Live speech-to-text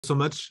so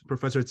much,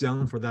 Professor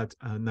Jiang, for that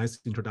nice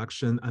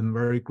introduction. I'm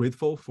very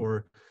grateful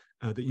for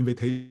the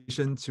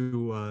invitation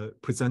to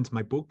present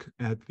my book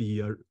at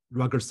the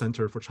Rutgers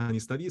Center for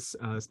Chinese Studies.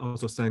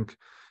 Also thank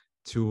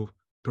to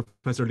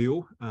Professor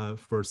Liu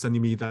for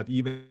sending me that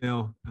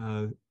email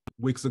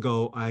weeks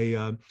ago.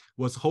 I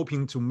was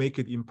hoping to make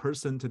it in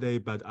person today,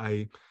 but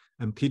I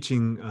am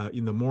teaching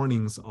in the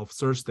mornings of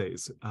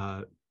Thursdays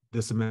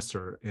this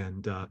semester,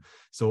 and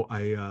so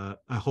I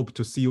hope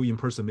to see you in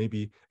person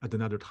maybe at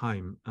another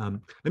time.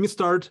 Let me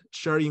start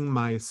sharing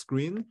my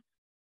screen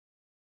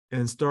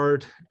and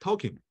start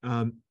talking.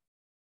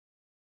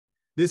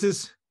 This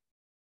is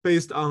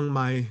based on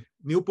my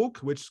new book,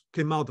 which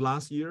came out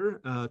last year,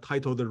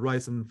 titled The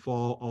Rise and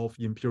Fall of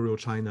Imperial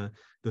China,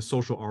 The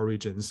Social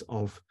Origins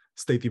of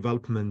State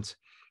Development.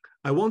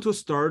 I want to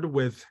start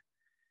with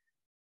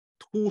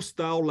two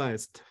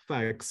stylized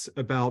facts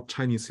about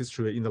Chinese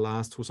history in the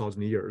last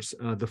 2,000 years.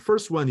 The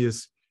first one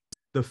is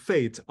the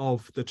fate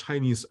of the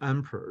Chinese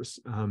emperors.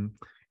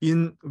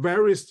 In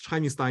various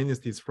Chinese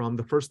dynasties, from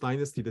the first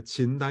dynasty, the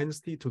Qin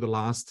dynasty, to the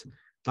last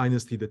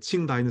dynasty, the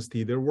Qing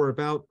dynasty, there were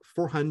about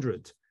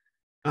 400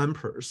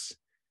 emperors.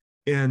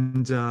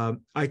 And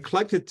I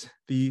collected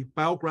the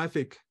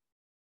biographic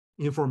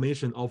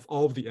information of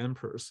all of the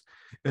emperors.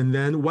 And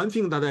then one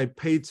thing that I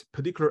paid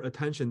particular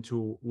attention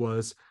to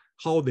was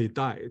how they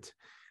died.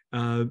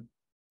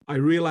 I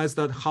realized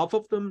that half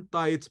of them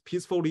died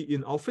peacefully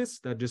in office,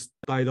 that just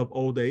died of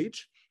old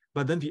age.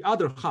 But then the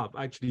other half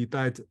actually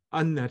died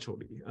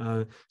unnaturally.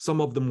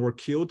 Some of them were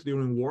killed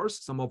during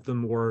wars. Some of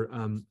them were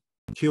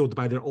killed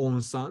by their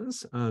own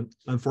sons,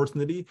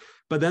 unfortunately.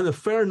 But then a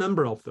fair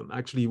number of them,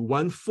 actually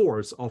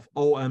 1/4 of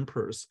all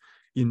emperors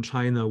in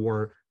China,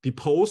 were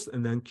deposed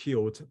and then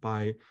killed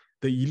by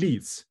the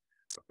elites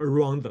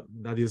around them.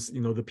 That is,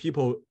 the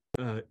people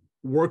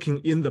working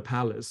in the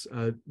palace.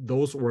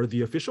 Those were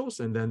the officials,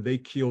 and then they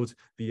killed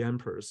the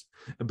emperors.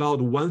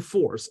 About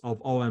 1/4 of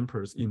all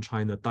emperors in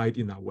China died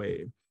in that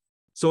way.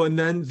 So, and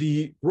then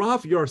the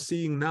graph you're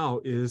seeing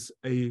now is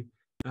a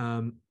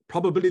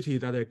probability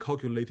that I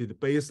calculated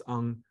based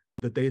on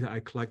the data I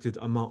collected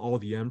among all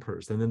the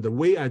emperors. And then the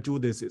way I do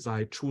this is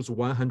I choose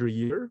 100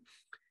 year,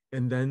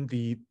 and then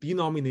the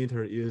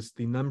denominator is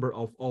the number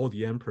of all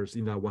the emperors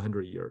in that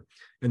 100 year.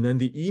 And then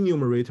the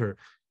enumerator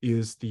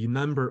is the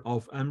number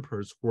of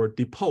emperors who were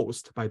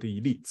deposed by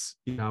the elites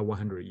in that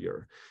 100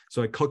 year.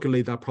 So I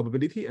calculate that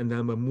probability, and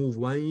then I move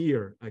 1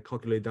 year, I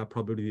calculate that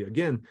probability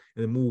again,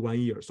 and then move 1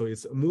 year. So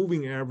it's a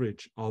moving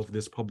average of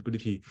this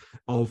probability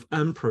of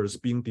emperors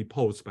being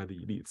deposed by the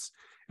elites.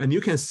 And you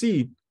can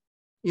see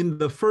in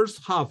the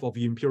first half of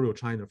Imperial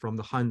China, from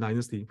the Han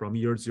Dynasty, from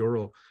year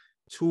 0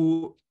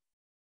 to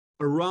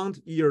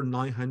around year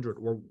 900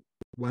 or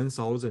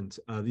 1000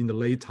 in the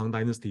late Tang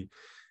Dynasty,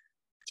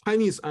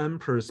 Chinese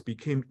emperors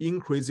became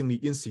increasingly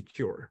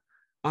insecure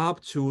up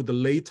to the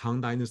late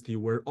Tang Dynasty,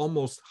 where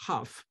almost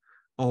half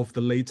of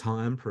the late Tang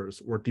emperors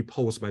were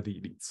deposed by the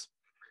elites.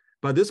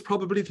 But this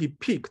probability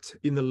peaked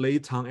in the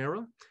late Tang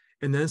era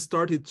and then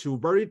started to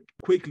very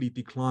quickly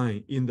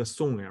decline in the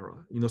Song era,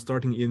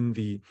 starting in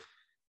the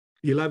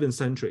 11th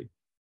century.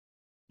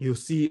 You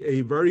see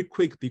a very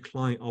quick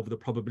decline of the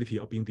probability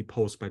of being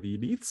deposed by the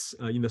elites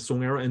in the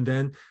Song era, and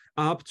then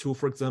up to,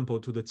 for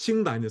example, to the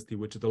Qing dynasty,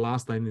 which is the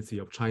last dynasty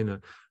of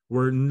China,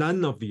 where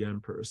none of the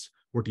emperors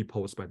were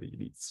deposed by the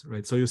elites,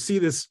 right? So you see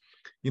this,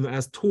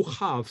 as two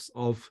halves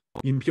of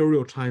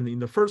Imperial China. In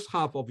the first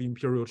half of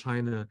Imperial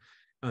China,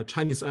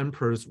 Chinese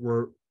emperors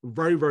were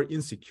very, very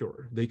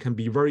insecure. They can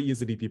be very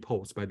easily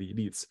deposed by the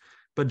elites,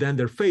 but then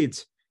their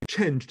fate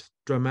changed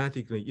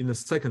dramatically in the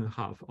second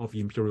half of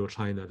Imperial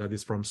China. That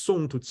is, from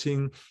Song to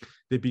Qing,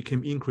 they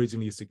became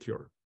increasingly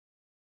secure.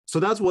 So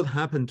that's what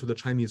happened to the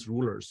Chinese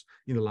rulers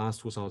in the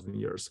last 2,000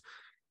 years.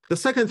 The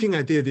second thing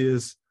I did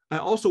is I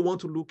also want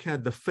to look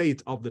at the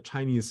fate of the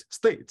Chinese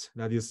state.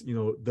 That is,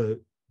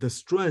 the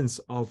strengths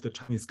of the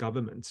Chinese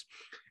government.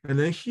 And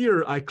then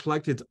here I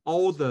collected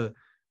all the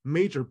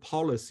major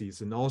policies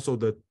and also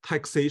the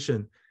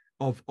taxation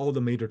of all the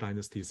major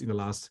dynasties in the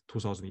last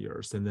 2,000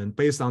 years. And then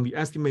based on the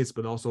estimates,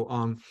 but also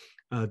on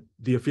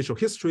the official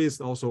histories,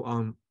 also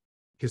on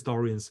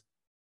historians'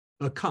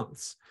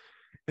 accounts.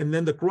 And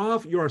then the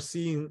graph you are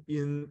seeing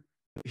in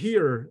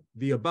here,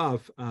 the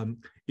above,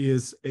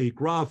 is a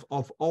graph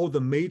of all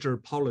the major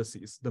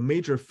policies, the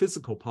major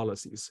physical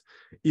policies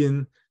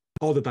in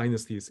all the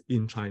dynasties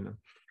in China.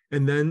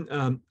 And then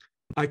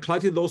I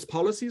collected those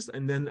policies,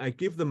 and then I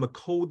give them a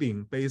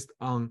coding based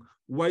on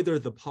whether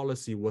the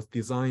policy was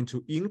designed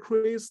to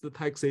increase the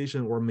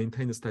taxation or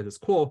maintain the status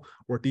quo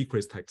or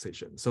decrease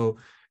taxation. So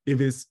if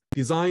it's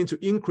designed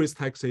to increase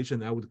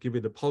taxation, I would give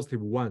it a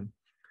 +1.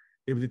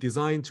 If it's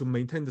designed to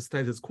maintain the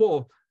status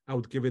quo, I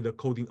would give it a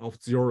coding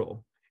of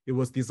 0. It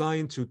was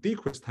designed to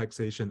decrease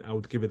taxation, I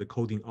would give it a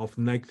coding of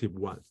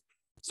 -1.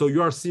 So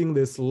you are seeing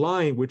this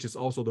line, which is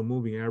also the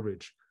moving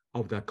average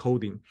of that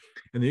coding.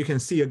 And you can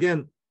see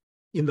again,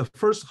 in the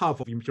first half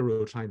of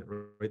Imperial China,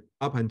 right,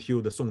 up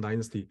until the Song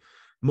Dynasty,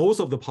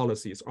 most of the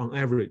policies on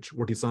average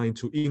were designed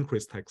to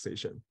increase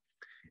taxation.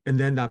 And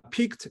then that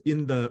peaked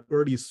in the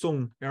early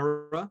Song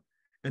era,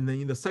 and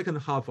then in the second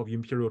half of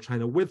Imperial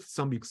China, with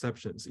some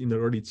exceptions in the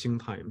early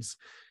Qing times.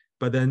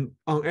 But then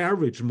on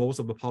average, most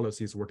of the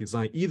policies were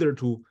designed either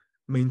to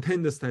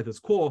maintain the status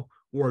quo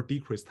or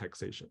decrease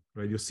taxation,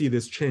 right? You see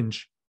this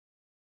change,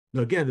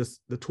 again,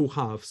 the two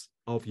halves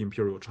of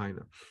Imperial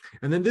China.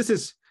 And then this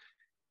is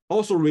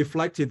also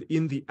reflected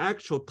in the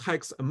actual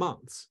tax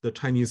amounts the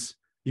Chinese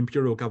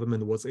imperial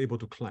government was able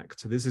to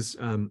collect. This is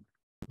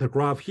the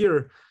graph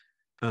here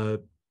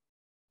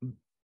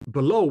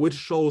below, which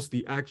shows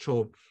the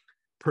actual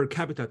per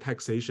capita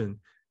taxation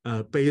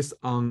based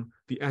on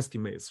the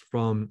estimates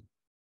from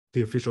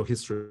the official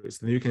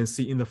histories. And you can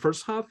see in the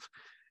first half,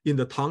 in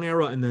the Tang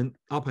era, and then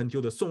up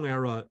until the Song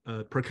era,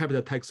 per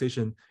capita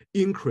taxation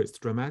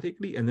increased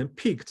dramatically and then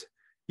peaked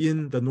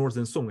in the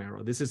Northern Song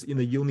era. This is in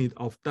the unit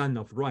of dan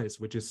of rice,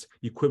 which is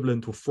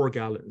equivalent to 4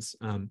 gallons.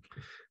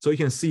 So you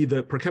can see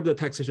the per capita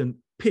taxation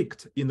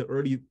peaked in the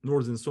early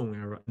Northern Song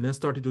era and then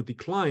started to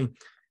decline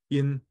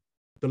in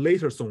the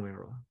later Song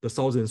era, the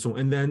Southern Song.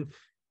 And then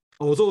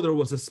although there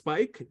was a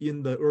spike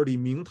in the early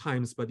Ming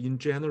times, but in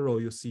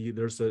general, you see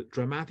there's a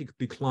dramatic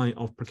decline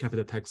of per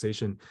capita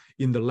taxation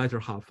in the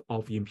latter half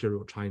of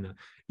Imperial China.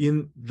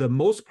 In the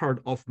most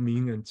part of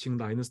Ming and Qing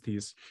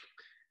dynasties,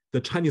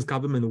 the Chinese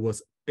government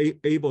was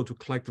able to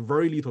collect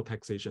very little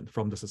taxation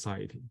from the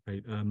society,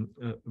 right?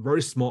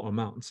 Very small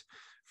amounts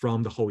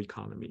from the whole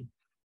economy.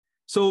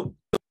 So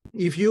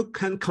if you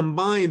can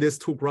combine these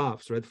two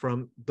graphs, right,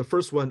 from the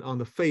first one on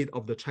the fate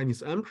of the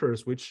Chinese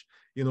emperors, which,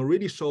 you know,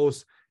 really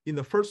shows in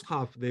the first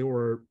half, they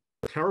were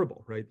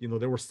terrible, right? You know,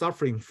 they were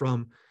suffering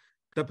from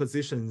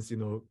depositions, you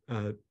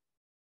know,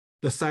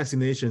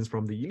 assassinations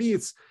from the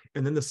elites.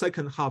 And then the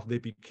second half, they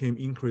became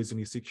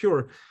increasingly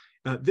secure.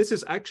 This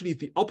is actually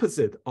the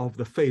opposite of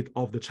the fate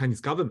of the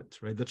Chinese government,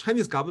 right? The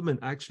Chinese government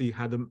actually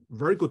had a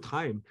very good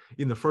time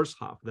in the first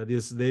half. That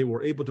is, they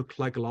were able to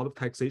collect a lot of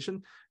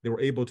taxation. They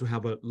were able to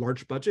have a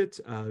large budget,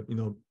 you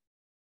know,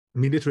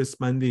 military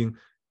spending,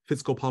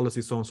 fiscal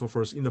policy, so on and so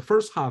forth. In the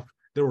first half,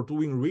 they were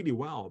doing really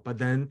well, but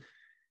then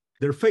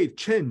their fate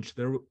changed.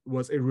 There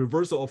was a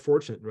reversal of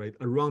fortune, right,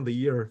 around the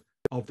year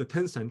of the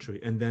 10th century.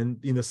 And then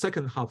in the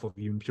second half of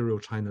Imperial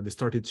China, they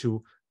started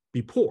to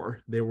be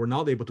poor. They were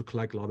not able to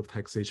collect a lot of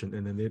taxation,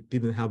 and then they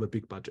didn't have a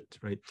big budget,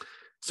 right?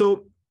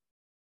 So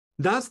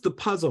that's the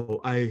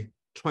puzzle I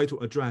try to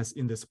address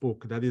in this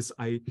book. That is,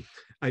 I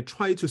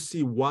try to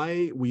see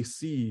why we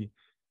see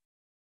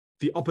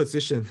the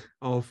opposition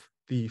of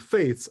the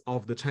fates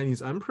of the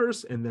Chinese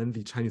emperors and then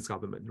the Chinese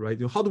government, right?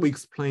 You know, how do we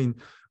explain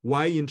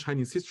why in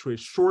Chinese history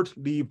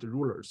short-lived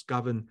rulers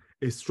govern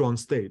a strong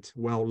state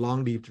while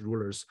long-lived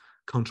rulers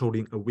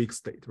controlling a weak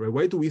state, right?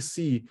 Why do we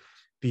see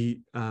the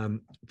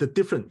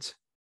different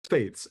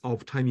fates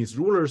of Chinese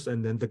rulers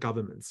and then the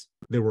governments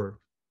they were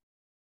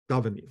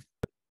governing?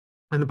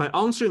 And by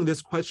answering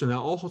this question, I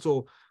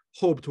also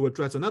hope to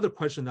address another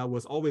question that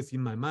was always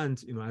in my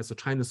mind, you know, as a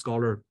China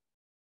scholar,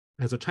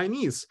 as a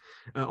Chinese,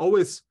 I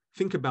always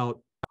think about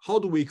how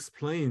do we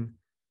explain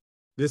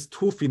these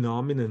two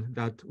phenomena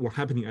that were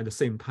happening at the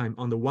same time.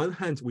 On the one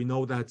hand, we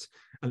know that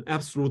an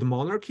absolute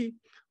monarchy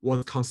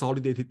was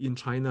consolidated in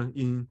China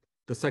in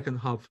the second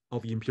half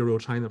of Imperial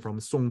China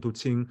from Song to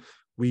Qing.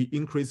 We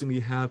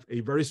increasingly have a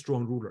very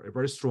strong ruler, a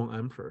very strong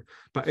emperor.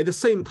 But at the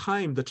same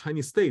time, the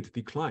Chinese state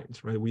declined,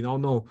 right? We now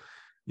know,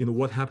 you know,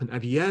 what happened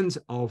at the end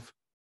of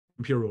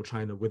Imperial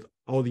China with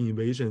all the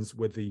invasions,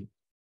 with the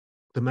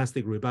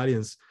domestic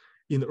rebellions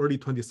in the early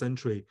 20th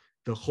century,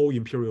 the whole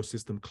imperial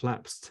system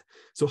collapsed.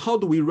 So how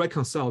do we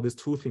reconcile these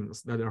two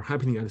things that are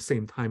happening at the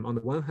same time? On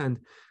the one hand,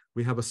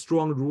 we have a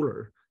strong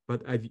ruler,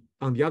 but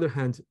on the other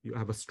hand, you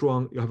have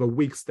a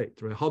weak state,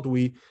 right? How do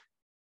we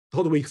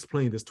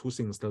explain these two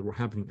things that were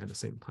happening at the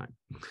same time?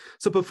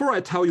 So before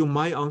I tell you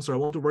my answer, I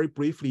want to very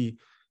briefly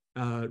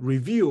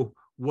review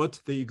what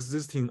the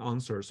existing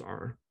answers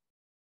are.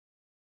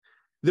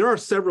 There are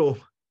several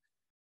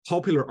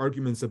popular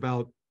arguments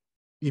about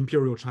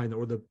Imperial China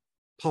or the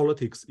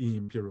politics in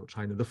Imperial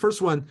China. The first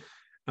one,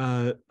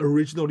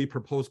 originally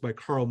proposed by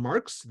Karl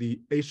Marx, the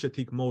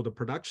Asiatic mode of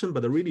production,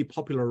 but really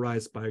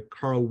popularized by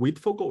Karl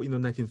Wittfogel in the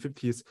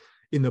 1950s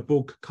in a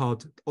book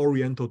called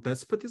Oriental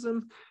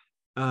Despotism,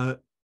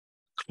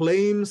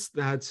 claims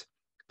that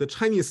the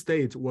Chinese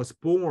state was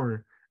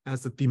born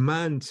as a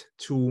demand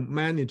to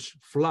manage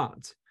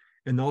flood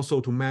and also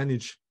to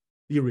manage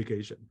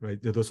irrigation, right?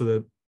 So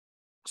the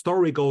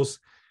story goes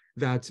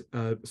that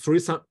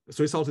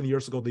 3,000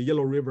 years ago, the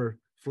Yellow River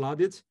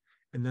flooded,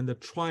 and then the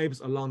tribes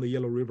along the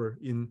Yellow River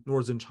in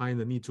northern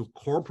China need to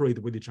cooperate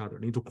with each other,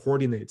 need to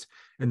coordinate,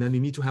 and then they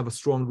need to have a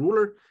strong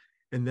ruler,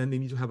 and then they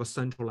need to have a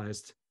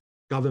centralized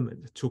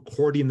government to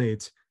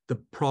coordinate the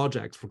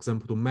project, for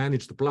example, to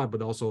manage the flood,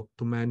 but also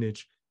to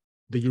manage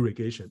the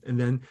irrigation. And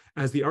then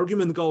as the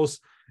argument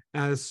goes,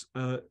 as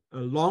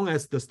long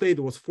as the state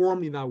was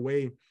formed in that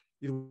way,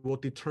 it will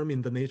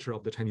determine the nature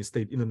of the Chinese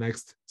state in the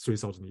next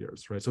 3,000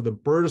 years, right? So the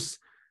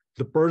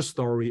birth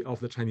story of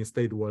the Chinese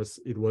state was,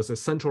 it was a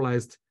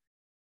centralized,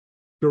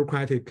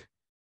 bureaucratic,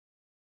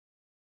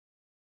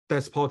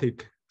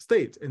 despotic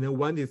state. And then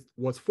when it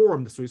was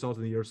formed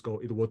 3,000 years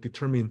ago, it will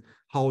determine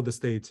how the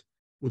state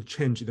would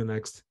change in the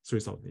next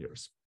 3,000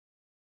 years.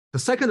 The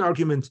second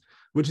argument,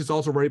 which is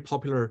also very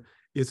popular,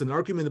 is an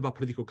argument about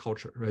political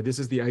culture, right? This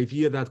is the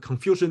idea that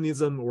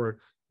Confucianism or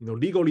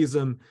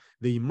legalism,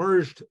 they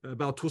emerged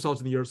about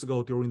 2,000 years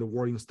ago during the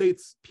Warring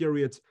States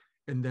period,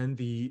 and then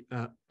the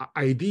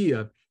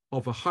idea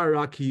of a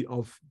hierarchy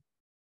of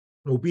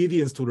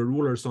obedience to the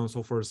rulers, so on and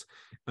so forth,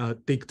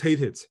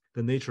 dictated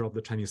the nature of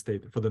the Chinese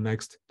state for the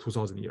next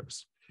 2,000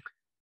 years.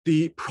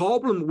 The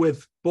problem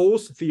with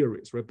both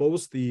theories, right,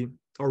 both the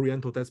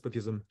Oriental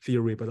despotism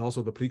theory, but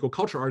also the political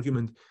culture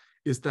argument,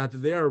 is that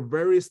they are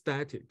very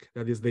static.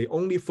 That is, they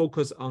only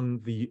focus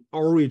on the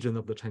origin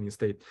of the Chinese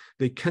state.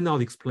 They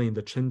cannot explain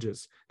the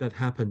changes that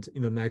happened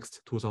in the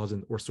next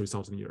 2,000 or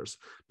 3,000 years.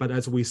 But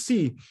as we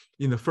see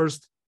in the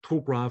first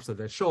two graphs that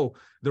I show,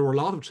 there were a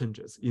lot of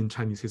changes in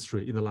Chinese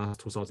history in the last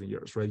 2,000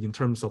 years, right? In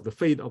terms of the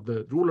fate of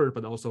the ruler,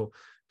 but also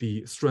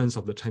the strength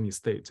of the Chinese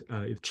state.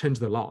 It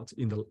changed a lot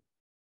in the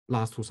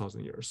last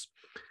 2,000 years.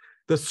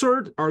 The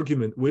third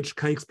argument, which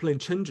can explain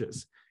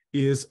changes,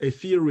 is a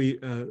theory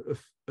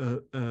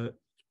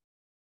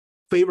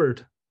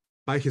favored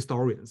by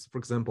historians. For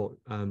example,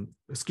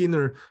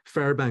 Skinner,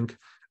 Fairbank,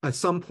 at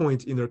some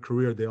point in their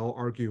career, they all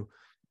argue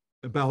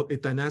about a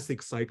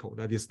dynastic cycle.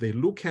 That is, they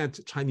look at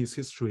Chinese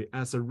history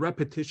as a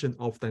repetition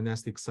of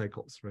dynastic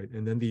cycles, right?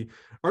 And then the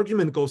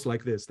argument goes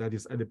like this. That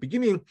is, at the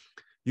beginning,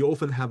 you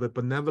often have a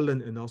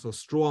benevolent and also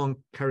strong,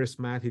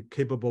 charismatic,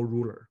 capable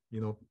ruler.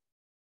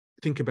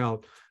 Think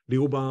about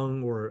Liu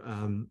Bang or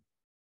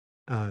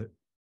Zhu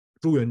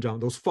Yuanzhang,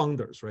 those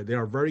founders, right? They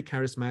are very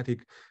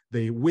charismatic.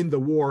 They win the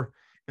war,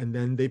 and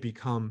then they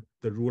become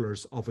the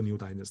rulers of a new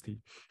dynasty.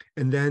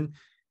 And then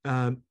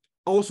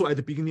also at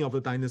the beginning of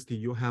the dynasty,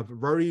 you have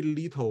very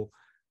little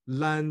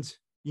land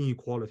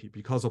inequality.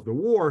 Because of the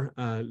war,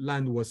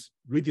 land was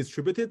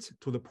redistributed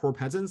to the poor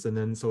peasants, and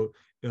then so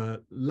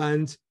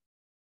land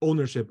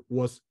ownership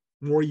was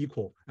more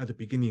equal at the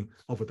beginning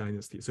of a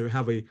dynasty. So you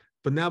have a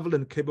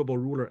benevolent, capable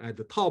ruler at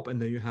the top, and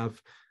then you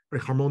have a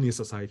harmonious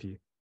society,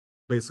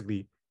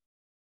 basically,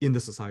 in the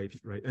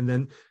society, right? And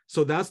then,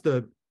 so that's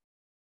the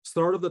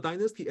start of the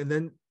dynasty. And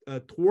then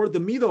toward the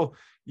middle,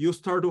 you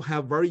start to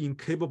have very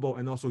incapable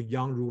and also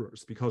young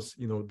rulers, because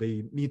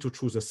they need to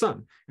choose a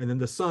son, and then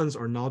the sons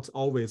are not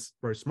always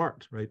very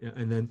smart, right?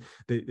 And then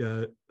they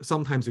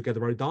sometimes you get a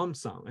very dumb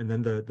son, and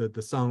then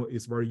the son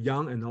is very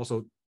young and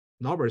also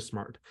not very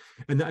smart.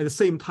 And at the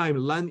same time,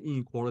 land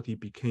inequality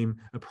became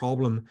a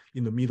problem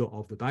in the middle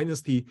of the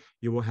dynasty.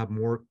 You will have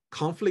more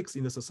conflicts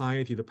in the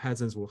society. The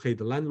peasants will hate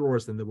the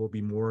landlords, and there will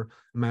be more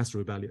mass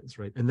rebellions,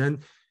 right? And then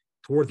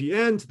toward the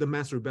end, the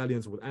mass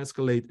rebellions would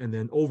escalate and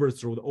then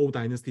overthrow the old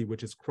dynasty,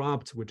 which is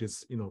corrupt, which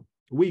is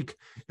weak,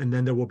 and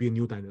then there will be a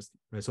new dynasty,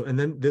 right? So, and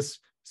then this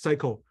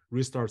cycle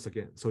restarts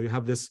again. So you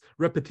have this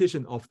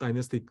repetition of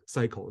dynastic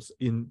cycles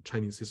in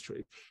Chinese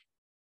history.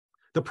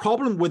 The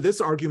problem with this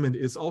argument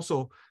is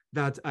also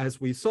that, as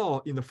we saw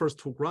in the first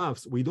two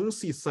graphs, we don't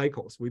see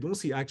cycles. We don't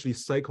see actually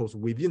cycles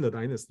within the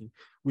dynasty.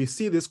 We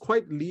see this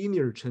quite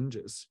linear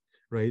changes,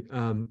 right,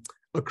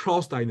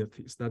 across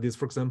dynasties. That is,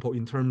 for example,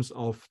 in terms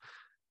of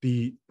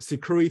the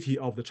security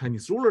of the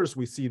Chinese rulers,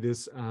 we see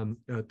this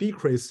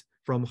decrease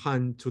from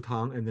Han to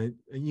Tang, and then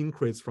an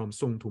increase from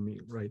Song to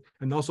Ming, right?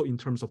 And also in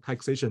terms of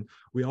taxation,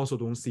 we also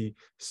don't see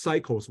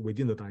cycles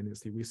within the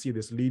dynasty. We see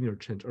this linear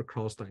change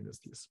across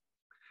dynasties.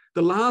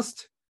 The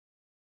last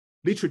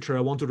literature I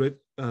want to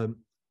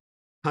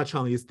touch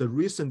on is the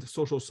recent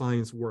social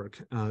science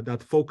work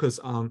that focus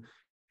on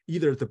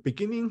either the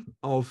beginning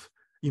of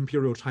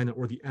Imperial China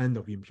or the end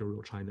of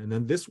Imperial China. And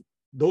then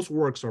those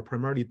works are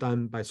primarily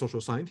done by social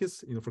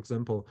scientists. For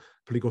example,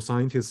 political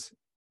scientists,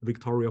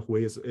 Victoria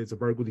Hui is a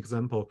very good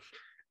example,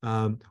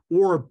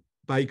 or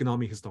by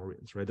economic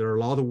historians, right? There are a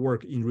lot of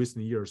work in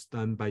recent years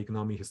done by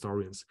economic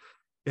historians.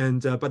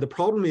 And but the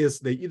problem is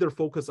they either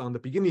focus on the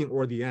beginning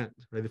or the end,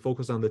 right? They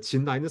focus on the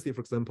Qin dynasty,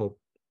 for example.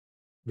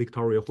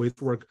 Victoria Hui's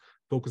work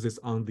focuses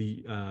on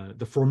the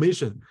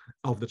formation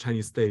of the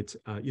Chinese state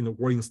in the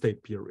Warring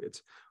State period,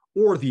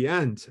 or the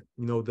end.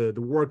 The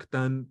work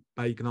done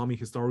by economic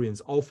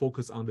historians all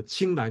focus on the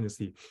Qing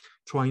dynasty,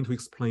 trying to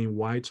explain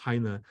why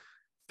China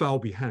fell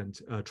behind,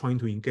 trying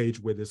to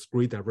engage with this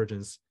great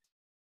divergence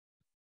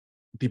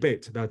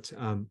debate that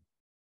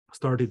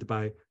started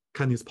by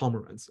Kenneth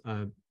Pomeranz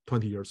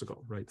 20 years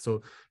ago, right?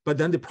 So, but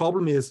then the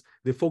problem is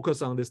they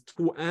focus on these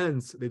two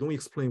ends. They don't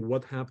explain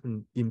what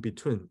happened in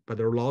between, but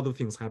there are a lot of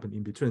things happen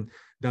in between.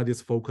 That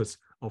is focus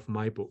of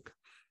my book.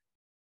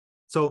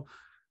 So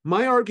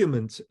my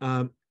argument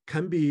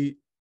can be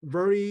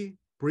very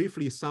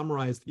briefly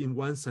summarized in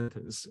one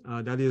sentence.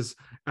 That is,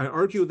 I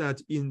argue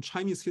that in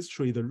Chinese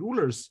history, the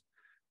rulers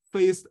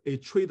faced a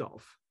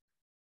trade-off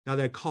that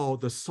I call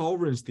the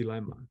sovereign's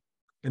dilemma.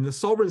 And the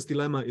sovereign's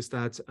dilemma is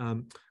that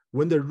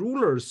when the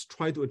rulers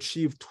try to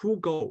achieve two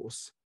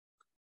goals,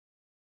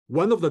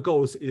 one of the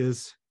goals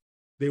is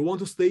they want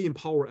to stay in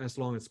power as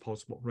long as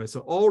possible, right? So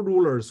all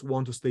rulers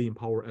want to stay in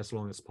power as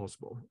long as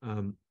possible.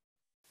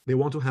 They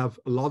want to have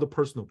a lot of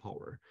personal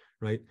power,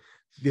 right?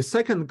 The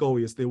second goal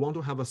is they want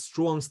to have a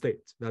strong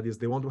state. That is,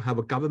 they want to have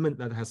a government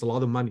that has a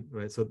lot of money,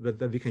 right? So that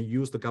they can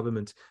use the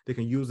government, they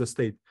can use the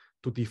state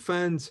to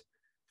defend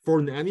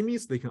foreign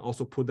enemies. They can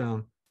also put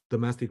down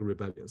domestic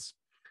rebellions.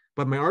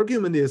 But my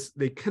argument is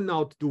they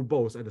cannot do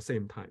both at the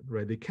same time,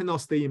 right? They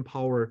cannot stay in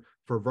power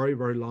for a very,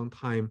 very long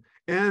time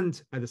and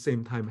at the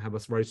same time have a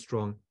very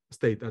strong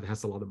state that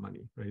has a lot of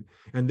money, right?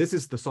 And this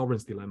is the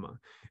sovereign's dilemma.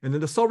 And then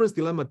the sovereign's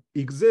dilemma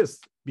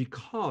exists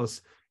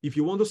because if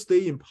you want to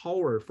stay in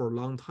power for a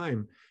long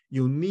time,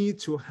 you need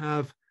to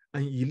have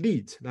an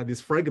elite that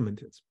is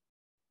fragmented,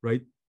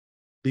 right?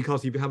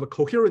 Because if you have a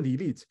coherent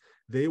elite,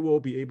 they will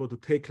be able to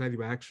take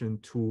collective action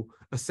to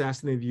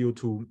assassinate you,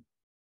 to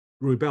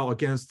rebel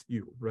against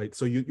you, right?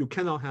 So you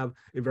cannot have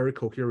a very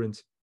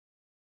coherent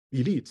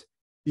elite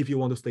if you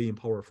want to stay in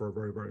power for a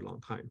very, very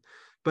long time.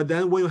 But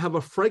then when you have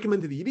a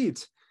fragmented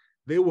elite,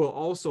 they will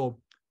also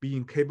be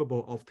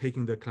incapable of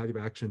taking the collective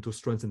action to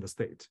strengthen the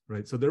state,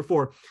 right? So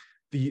therefore,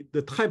 the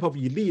type of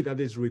elite that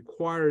is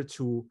required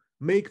to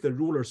make the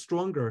ruler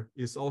stronger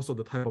is also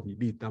the type of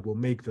elite that will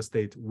make the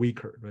state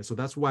weaker, right? So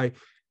that's why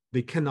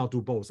they cannot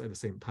do both at the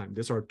same time.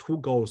 These are two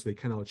goals they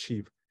cannot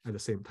achieve at the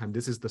same time.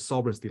 This is the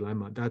sovereign's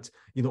dilemma that,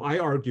 I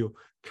argue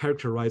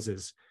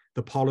characterizes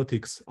the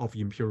politics of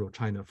Imperial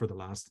China for the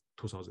last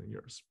 2,000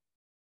 years.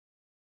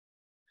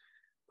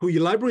 To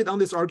elaborate on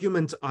this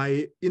argument,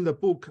 in the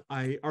book,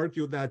 I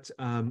argue that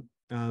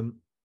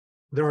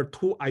there are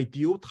two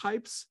ideal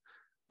types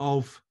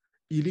of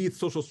elite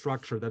social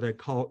structure that I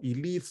call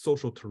elite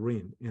social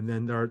terrain. And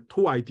then there are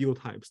two ideal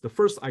types. The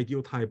first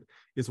ideal type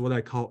is what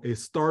I call a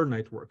star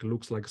network. It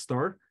looks like a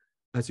star,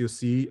 as you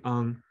see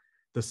on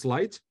the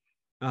slide.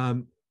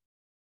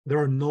 There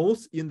are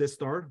nodes in the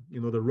star,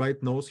 the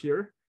right nodes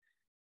here.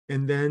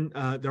 And then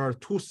there are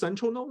two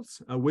central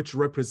nodes, which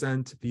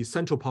represent the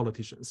central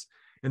politicians.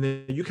 And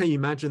then you can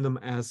imagine them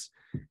as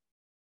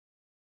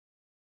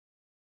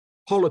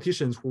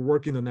politicians who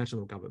work in the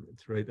national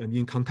government, right? And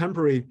in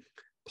contemporary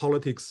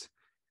politics,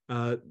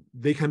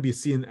 they can be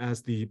seen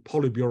as the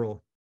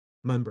Politburo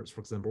members,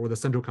 for example, or the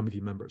Central Committee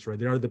members, right?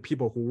 They are the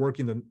people who work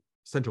in the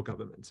central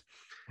government.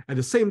 At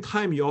the same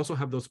time, you also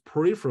have those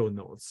peripheral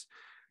nodes.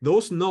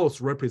 Those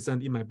nodes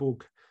represent, in my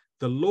book,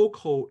 the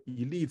local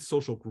elite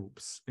social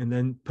groups. And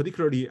then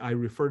particularly, I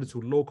referred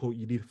to local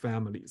elite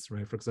families,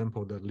 right? For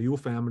example, the Liu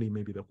family,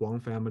 maybe the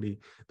Huang family,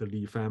 the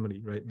Li family,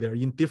 right? They're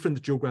in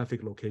different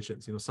geographic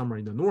locations. Some are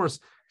in the north,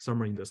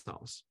 some are in the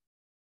south.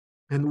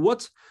 And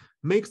what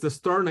makes the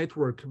star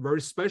network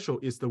very special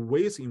is the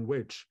ways in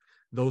which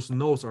those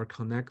nodes are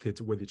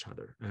connected with each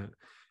other.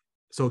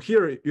 So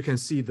here you can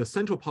see the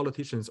central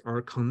politicians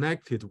are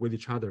connected with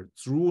each other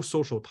through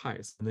social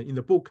ties. And in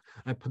the book,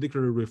 I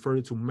particularly refer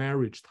to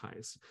marriage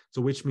ties.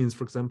 So which means,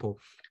 for example,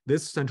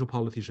 this central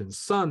politician's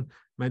son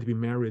might be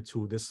married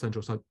to this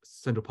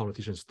central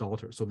politician's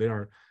daughter. So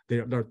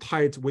they're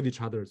tied with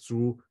each other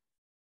through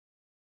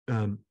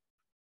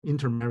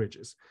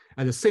intermarriages.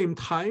 At the same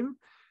time,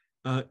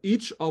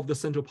 each of the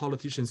central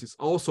politicians is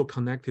also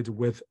connected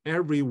with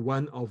every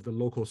one of the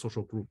local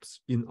social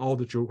groups in all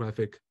the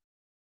geographic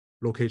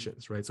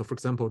locations, right? So for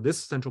example,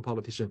 this central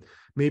politician,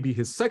 maybe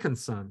his second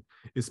son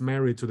is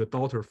married to the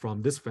daughter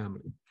from this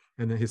family.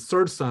 And then his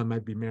third son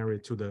might be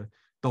married to the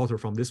daughter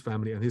from this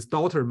family, and his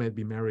daughter might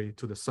be married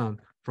to the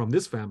son from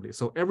this family.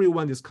 So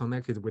everyone is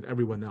connected with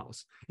everyone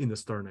else in the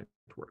star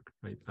network,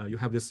 right? You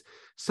have this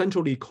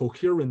centrally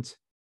coherent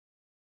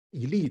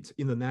elite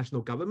in the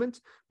national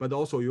government, but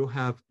also you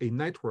have a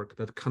network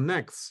that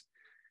connects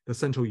the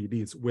central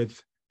elites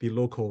with the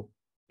local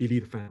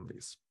elite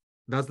families.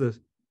 That's the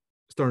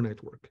star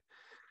network.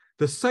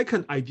 The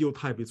second ideal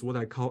type is what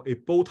I call a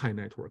bow tie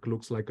network.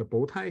 Looks like a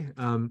bow tie.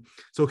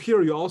 So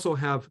here you also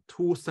have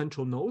two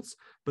central nodes,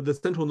 but the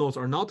central nodes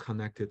are not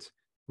connected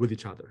with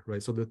each other,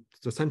 right? So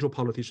the central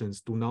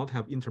politicians do not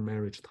have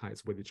intermarriage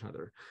ties with each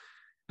other.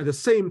 At the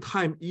same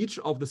time, each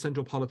of the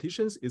central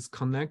politicians is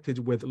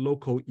connected with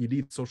local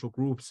elite social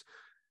groups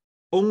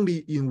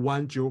only in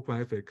one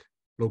geographic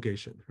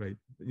location, right?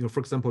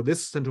 For example,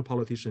 this central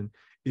politician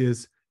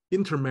is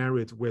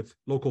intermarried with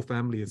local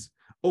families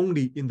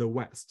only in the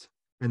West.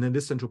 And then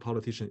this central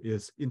politician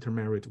is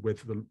intermarried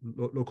with the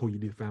local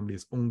elite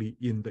families only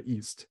in the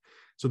East.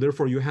 So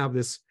therefore, you have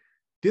this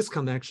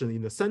disconnection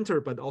in the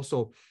center, but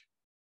also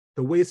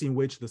the ways in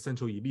which the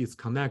central elites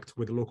connect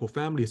with local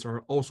families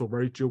are also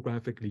very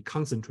geographically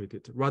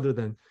concentrated rather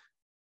than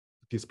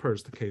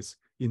dispersed case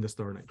in the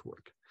star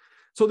network.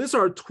 So these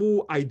are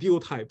two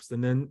ideal types.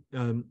 And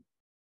then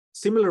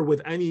similar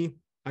with any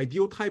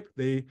ideal type,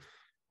 they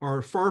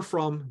are far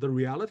from the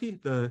reality.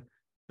 The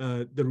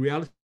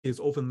reality is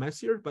often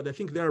messier, but I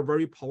think they are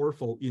very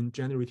powerful in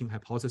generating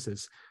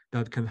hypotheses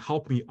that can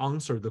help me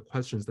answer the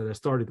questions that I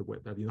started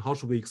with. That, how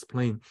should we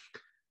explain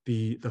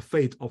the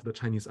fate of the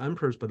Chinese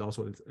emperors, but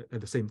also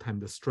at the same time,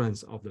 the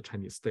strength of the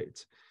Chinese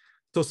state.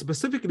 So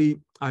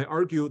specifically, I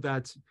argue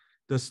that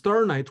the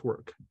star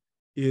network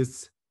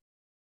is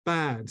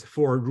bad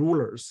for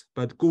rulers,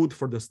 but good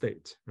for the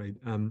state, right?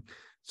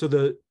 So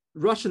the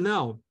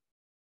rationale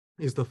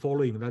is the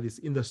following, that is,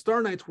 in the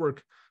star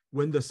network,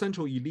 when the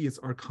central elites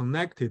are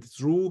connected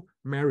through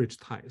marriage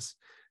ties,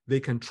 they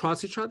can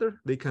trust each other,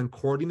 they can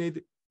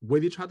coordinate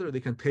with each other, they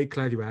can take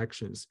collective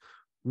actions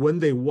when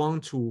they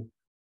want to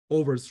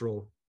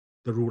overthrow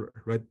the ruler,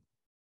 right?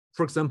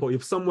 For example,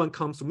 if someone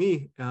comes to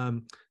me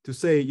to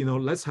say,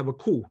 let's have a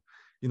coup,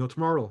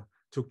 tomorrow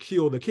to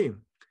kill the king,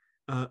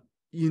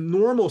 in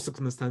normal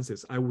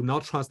circumstances, I would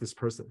not trust this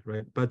person,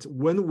 right? But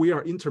when we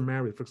are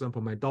intermarried, for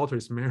example, my daughter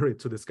is married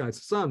to this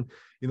guy's son,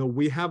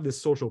 we have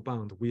this social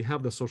bond, we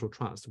have the social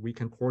trust, we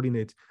can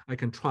coordinate, I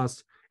can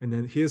trust, and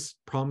then his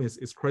promise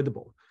is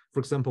credible.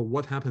 For example,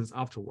 what happens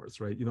afterwards,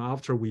 right?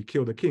 After we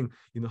kill the king,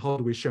 how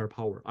do we share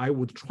power? I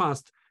would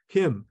trust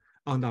him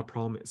on that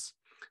promise.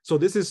 So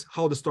this is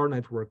how the star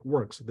network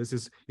works. This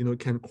is,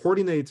 can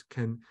coordinate,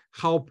 can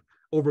help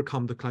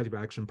overcome the collective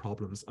action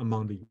problems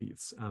among the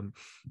elites.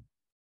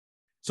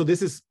 So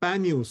this is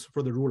bad news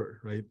for the ruler,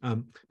 right?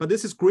 But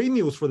this is great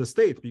news for the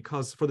state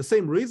because for the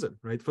same reason,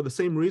 right? For the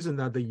same reason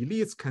that the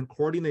elites can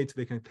coordinate,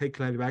 they can take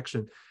collective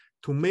action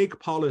to make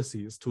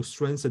policies to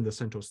strengthen the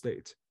central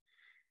state.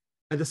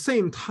 At the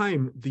same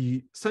time,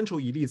 the central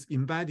elites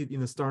embedded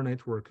in the star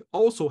network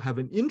also have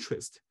an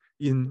interest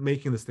in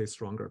making the state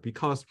stronger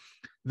because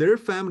their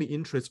family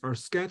interests are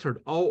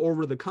scattered all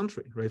over the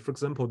country, right? For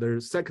example, their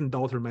second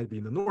daughter might be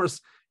in the north,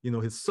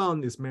 his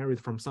son is married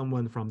from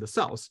someone from the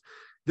south.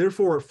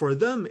 Therefore, for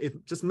them,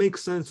 it just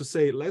makes sense to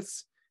say,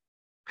 let's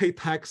pay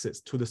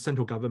taxes to the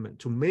central government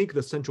to make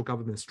the central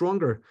government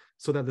stronger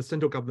so that the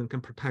central government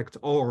can protect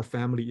all our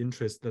family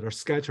interests that are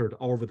scattered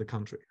all over the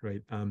country,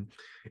 right?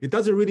 It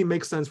doesn't really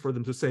make sense for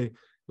them to say,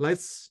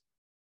 let's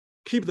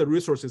keep the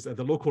resources at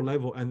the local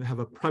level and have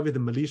a private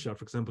militia,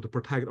 for example, to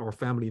protect our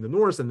family in the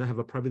north and then have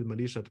a private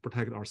militia to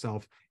protect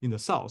ourselves in the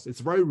south. It's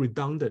very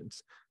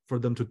redundant for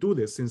them to do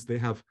this since they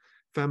have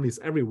families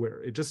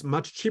everywhere. It's just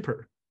much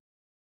cheaper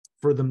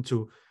for them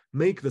to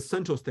make the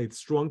central state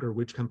stronger,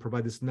 which can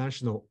provide this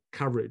national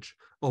coverage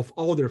of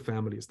all their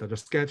families that are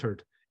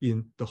scattered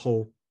in the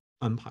whole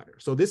empire.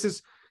 So this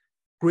is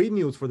great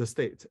news for the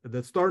state.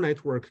 The star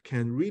network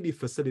can really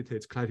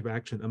facilitate collective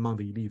action among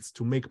the elites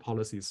to make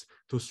policies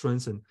to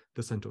strengthen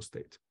the central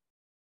state.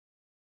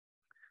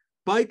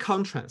 By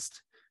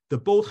contrast, the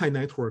bow tie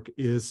network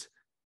is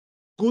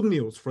good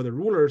news for the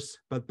rulers,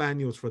 but bad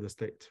news for the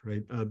state,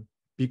 right?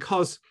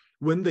 Because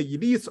when the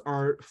elites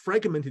are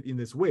fragmented in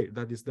this way,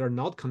 that is, they're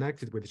not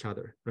connected with each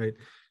other, right?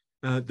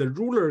 The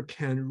ruler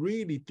can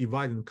really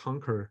divide and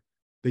conquer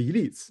the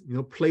elites,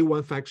 play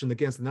one faction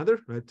against another,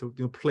 right?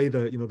 To play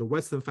the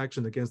Western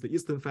faction against the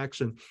Eastern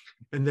faction,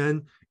 and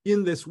then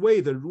in this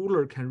way, the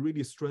ruler can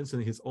really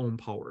strengthen his own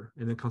power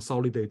and then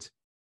consolidate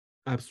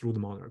absolute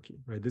monarchy,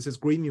 right? This is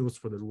great news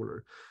for the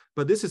ruler,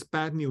 but this is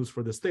bad news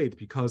for the state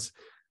because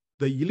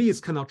the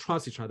elites cannot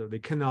trust each other. They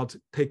cannot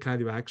take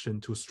collective action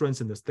to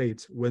strengthen the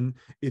state when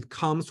it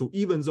comes to,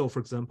 even though, for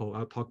example,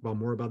 I'll talk about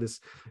more about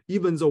this,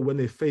 even though when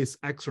they face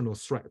external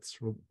threats,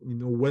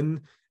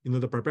 when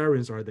the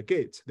barbarians are at the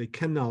gate, they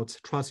cannot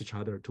trust each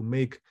other to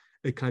make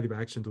a collective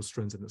action to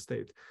strengthen the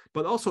state.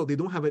 But also they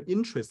don't have an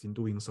interest in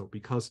doing so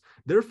because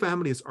their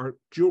families are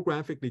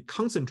geographically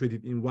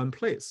concentrated in one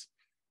place.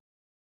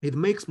 It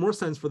makes more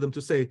sense for them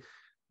to say,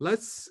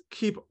 let's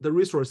keep the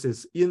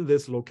resources in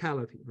this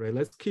locality, right?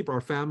 Let's keep our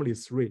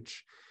families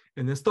rich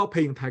and then stop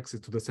paying taxes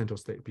to the central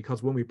state,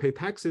 because when we pay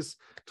taxes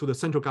to the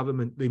central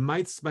government, they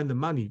might spend the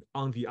money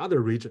on the other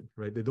region,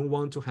 right? They don't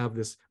want to have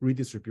this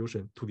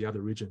redistribution to the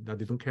other region that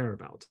they don't care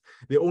about.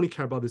 They only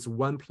care about this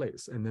one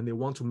place, and then they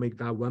want to make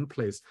that one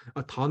place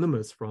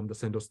autonomous from the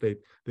central state.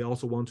 They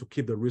also want to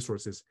keep the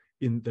resources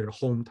in their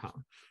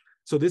hometown.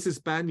 So this is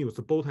bad news.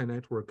 The bow tie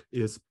network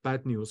is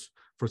bad news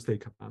for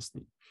state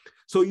capacity.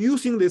 So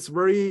using this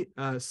very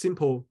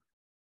simple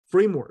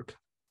framework,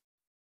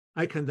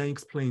 I can then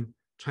explain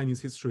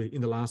Chinese history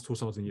in the last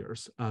 2,000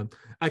 years.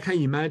 I can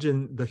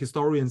imagine the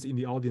historians in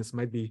the audience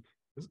might be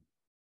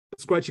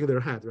scratching their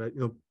head, right?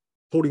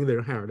 Holding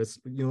their hair. That's,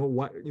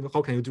 what,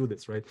 how can you do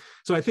this, right?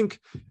 So I think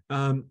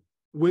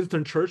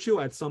Winston Churchill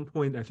at some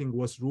point, I think,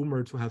 was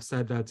rumored to have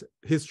said that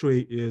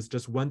history is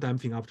just one damn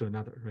thing after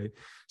another, right?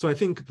 So I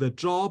think the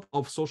job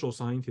of social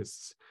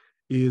scientists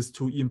is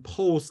to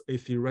impose a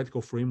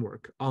theoretical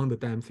framework on the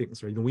damn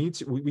things, right?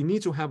 We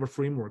need to have a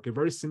framework, a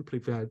very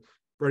simplified,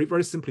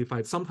 very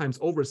simplified, sometimes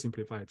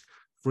oversimplified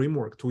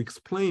framework to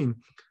explain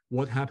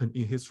what happened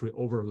in history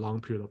over a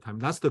long period of time.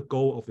 That's the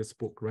goal of this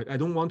book, right? I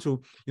don't want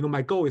to,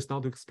 my goal is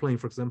not to explain,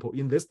 for example,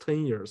 in this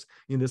 10 years,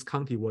 in this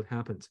county, what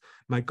happened.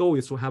 My goal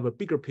is to have a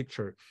bigger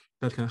picture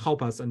that can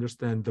help us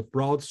understand the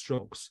broad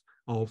strokes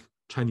of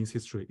Chinese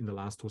history in the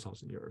last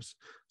 2,000 years.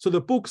 So the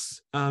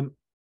book's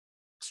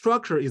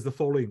structure is the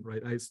following,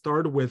 right? I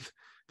start with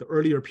the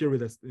earlier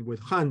period with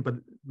Han, but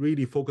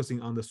really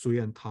focusing on the Sui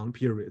and Tang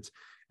periods.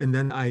 And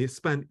then I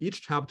spend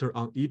each chapter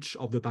on each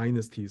of the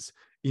dynasties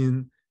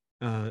in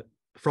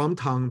from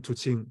Tang to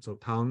Qing, so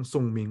Tang,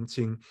 Song, Ming,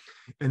 Qing.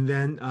 And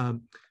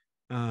then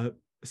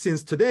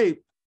since today,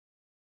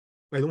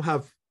 I don't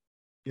have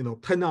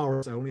 10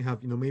 hours, I only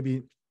have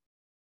maybe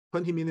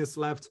 20 minutes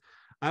left,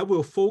 I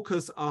will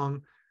focus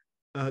on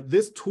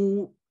these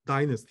two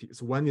dynasties.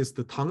 One is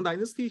the Tang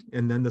Dynasty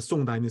and then the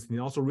Song Dynasty,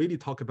 and also really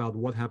talk about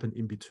what happened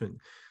in between.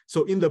 So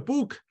in the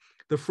book,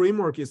 the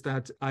framework is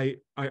that I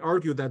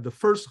argue that the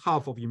first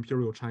half of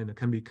Imperial China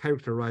can be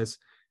characterized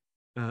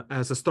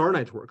as a star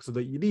network. So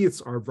the elites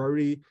are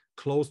very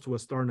close to a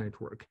star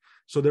network.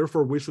 So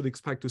therefore, we should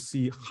expect to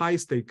see high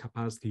state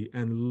capacity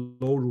and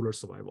low ruler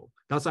survival.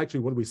 That's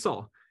actually what we saw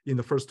in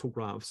the first two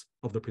graphs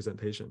of the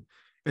presentation.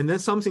 And then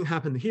something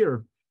happened here.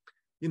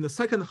 In the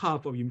second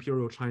half of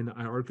Imperial China,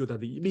 I argue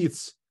that the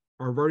elites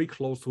are very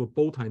close to a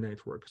bow tie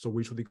network. So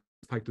we should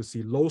expect to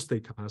see low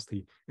state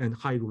capacity and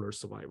high ruler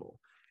survival.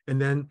 And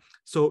then,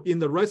 so in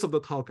the rest of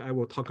the talk, I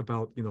will talk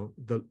about,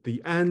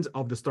 the end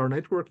of the star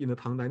network in the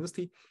Tang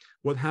Dynasty,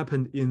 what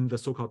happened in the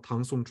so-called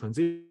Tang Song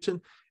transition,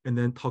 and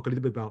then talk a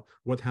little bit about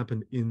what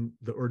happened in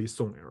the early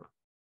Song era.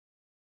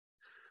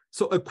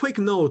 So a quick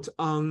note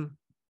on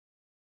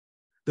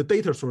the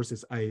data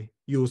sources I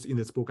used in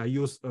this book. I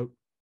used a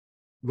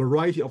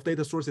variety of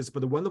data sources,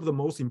 but one of the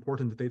most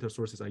important data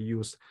sources I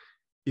used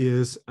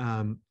is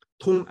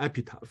tomb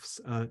epitaphs.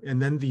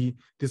 And then the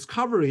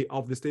discovery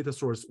of this data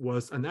source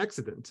was an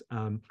accident.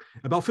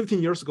 About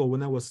 15 years ago,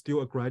 when I was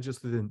still a graduate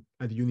student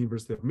at the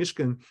University of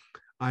Michigan,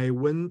 I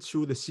went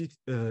to the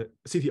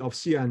city of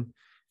Xi'an.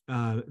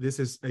 This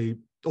is an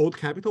old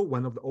capital,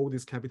 one of the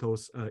oldest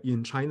capitals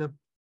in China.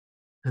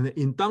 And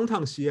in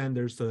downtown Xi'an,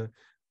 there's a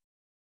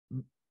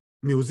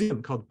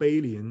museum called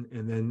Beilin.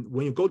 And then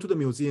when you go to the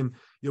museum,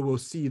 you will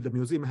see the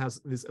museum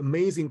has this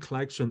amazing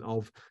collection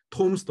of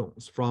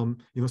tombstones from,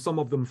 some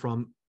of them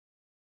from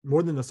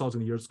more than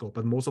 1,000 years ago,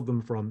 but most of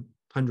them from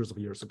hundreds of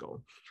years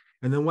ago.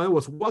 And then when I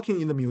was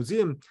walking in the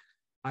museum,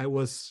 I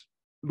was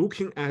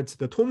looking at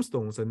the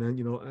tombstones. And then,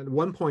 at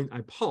one point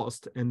I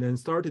paused and then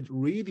started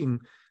reading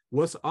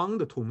what's on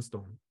the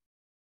tombstone.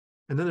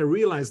 And then I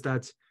realized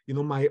that,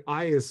 my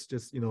eyes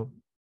just,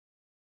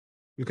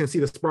 you can see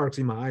the sparks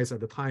in my eyes at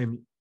the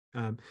time.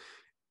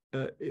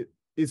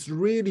 It's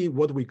really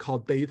what we call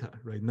data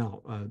right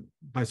now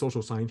by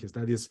social scientists.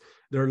 That is,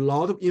 there are a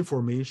lot of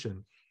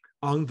information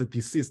on the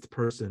deceased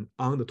person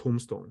on the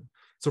tombstone.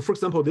 So for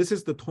example, this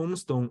is the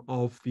tombstone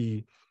of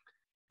the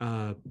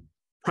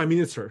prime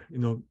minister,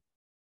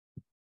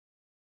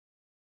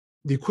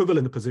 the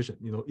equivalent position,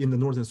 in the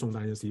Northern Song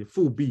Dynasty,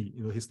 Fu Bi,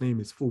 his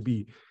name is Fu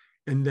Bi.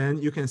 And then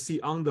you can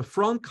see on the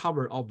front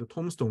cover of the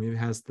tombstone, it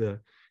has the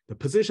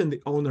position,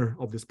 the owner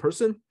of this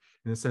person,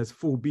 and it says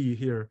Fu Bi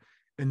here.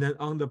 And then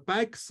on the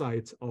back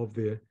side of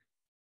the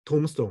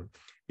tombstone,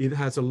 it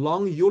has a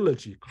long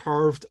eulogy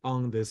carved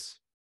on this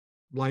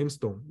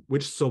limestone,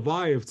 which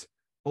survived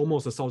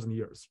almost 1,000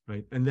 years,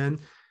 right? And then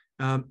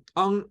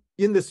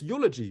in this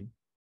eulogy,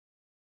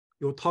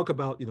 you'll talk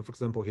about, for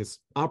example, his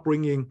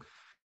upbringing,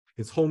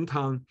 his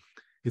hometown,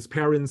 his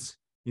parents,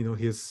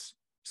 his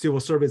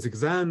civil service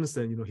exams,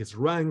 and his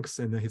ranks,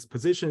 and his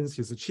positions,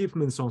 his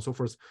achievements, so on and so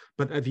forth.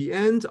 But at the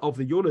end of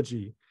the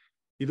eulogy,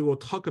 it will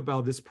talk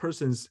about this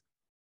person's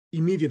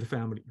immediate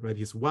family, right?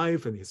 His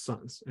wife and his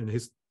sons and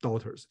his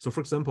daughters. So for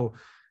example,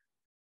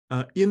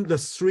 in the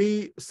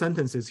 3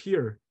 sentences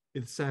here,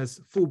 it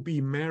says Fu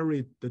Bi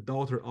married the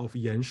daughter of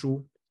Yan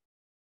Shu.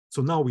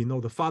 So now we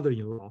know the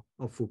father-in-law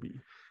of Fu Bi.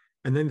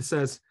 And then it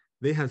says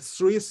they had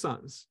 3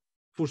 sons,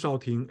 Fu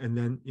Shaoting, and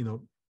then,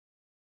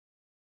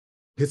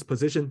 his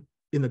position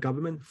in the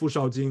government, Fu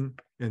Shaojing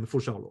and Fu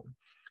Shaolong.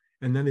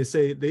 And then they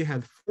say they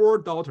had 4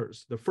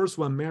 daughters. The first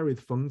one married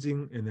Feng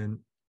Jing, and then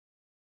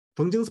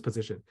Feng Jing's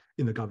position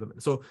in the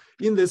government. So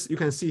in this, you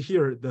can see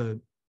here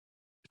the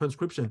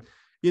transcription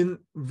in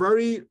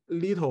very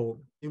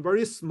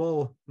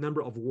small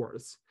number of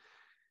words.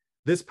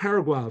 This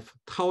paragraph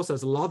tells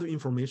us a lot of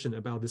information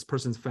about this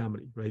person's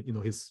family, right?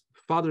 His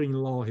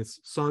father-in-law,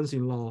 his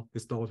sons-in-law,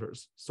 his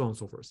daughters, so on and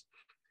so forth.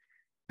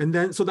 And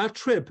then, so that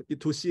trip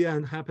to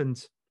Xi'an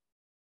happened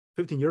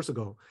 15 years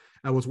ago.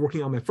 I was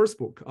working on my first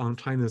book on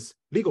China's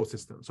legal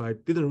system, so I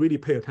didn't really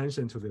pay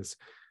attention to this.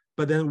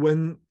 But then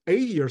when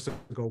 8 years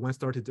ago, when I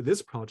started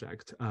this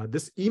project,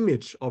 this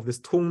image of this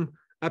tomb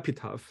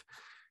epitaph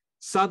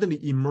suddenly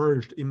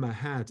emerged in my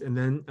head, and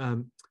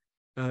then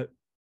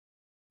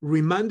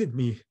reminded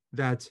me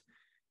that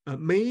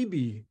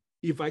maybe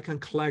if I can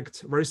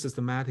collect very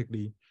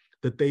systematically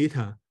the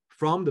data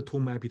from the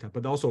tomb epitaph,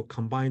 but also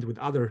combined with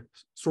other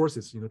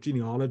sources,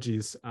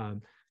 genealogies,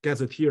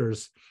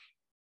 gazetteers,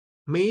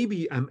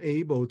 maybe I'm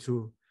able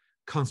to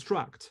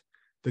construct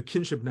the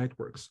kinship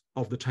networks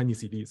of the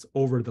Chinese elites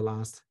over the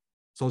last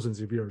thousands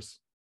of years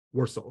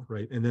or so,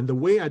 right? And then the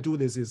way I do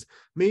this is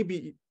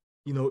maybe,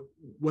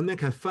 when I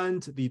can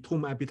find the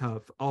tomb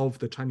epitaph of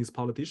the Chinese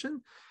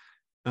politician,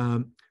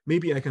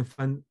 maybe I can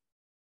find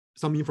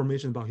some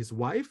information about his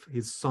wife,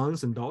 his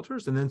sons and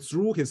daughters, and then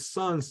through his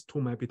son's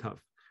tomb epitaph,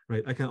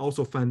 right, I can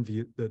also find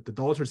the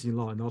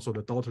daughters-in-law and also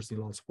the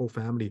daughters-in-law's whole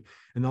family,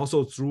 and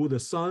also through the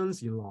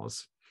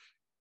sons-in-law's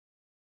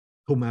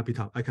tomb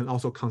epitaph, I can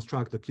also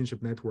construct the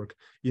kinship network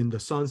in the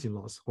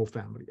sons-in-law's whole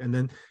family. And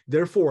then,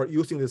 therefore,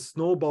 using this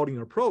snowballing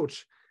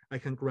approach, I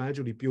can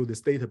gradually build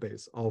this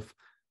database of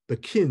the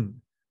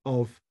kin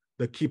of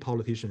the key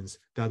politicians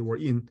that were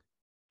in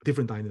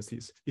different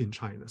dynasties in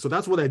China. So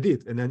that's what I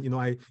did. And then,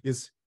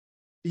 it's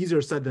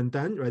easier said than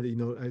done, right?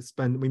 I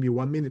spent maybe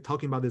 1 minute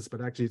talking about this, but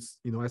actually it's,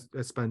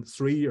 I spent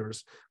 3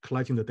 years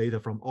collecting the data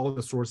from all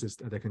the sources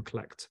that I can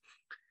collect.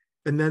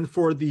 And then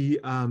for the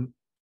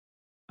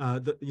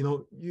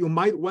you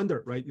might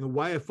wonder, right,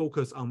 why I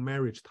focus on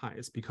marriage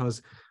ties,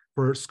 because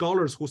for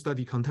scholars who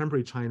study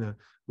contemporary China,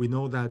 we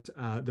know that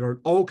there are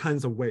all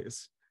kinds of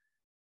ways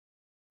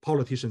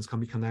politicians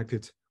can be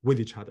connected with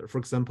each other. For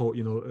example,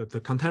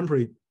 the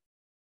contemporary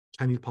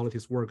Chinese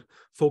politics work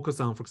focus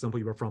on, for example,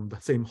 you are from the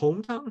same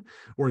hometown,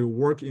 or you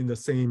work in the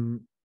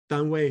same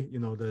danwei,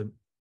 the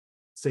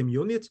same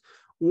unit,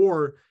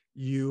 or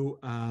you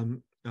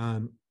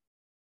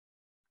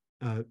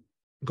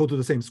go to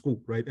the same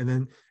school, right? And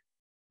then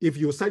if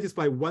you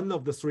satisfy one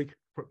of the 3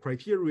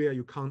 criteria,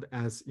 you count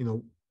as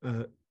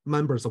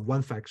members of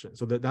one faction.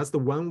 So that's the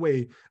one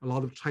way a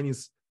lot of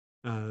Chinese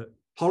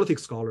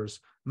politics scholars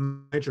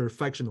measure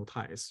factional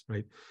ties,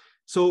 right?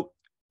 So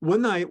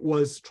when I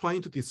was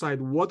trying to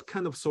decide what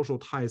kind of social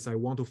ties I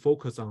want to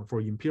focus on for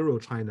Imperial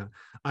China,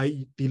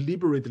 I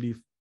deliberately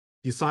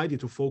decided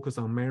to focus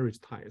on marriage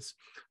ties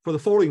for the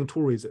following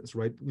 2 reasons,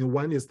 right?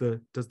 One is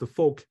does the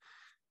folk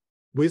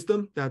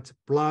wisdom that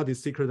blood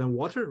is thicker than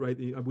water, right?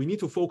 We need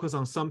to focus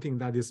on something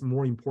that is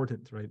more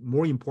important, right?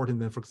 More important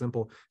than, for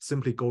example,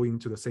 simply going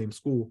to the same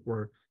school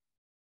or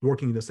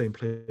working in the same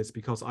place,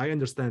 because I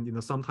understand,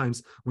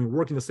 sometimes when you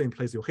work in the same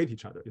place, you hate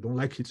each other, you don't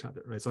like each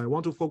other, right? So I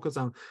want to focus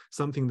on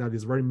something that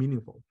is very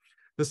meaningful.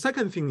 The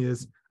second thing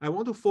is I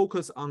want to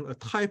focus on a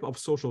type of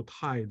social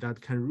tie that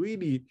can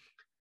really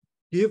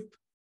give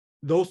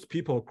those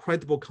people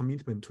credible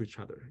commitment to each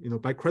other.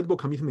 By credible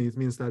commitment, it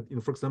means that,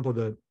 for example,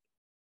 the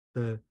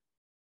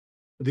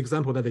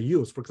example that I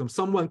use, for example,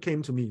 someone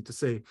came to me to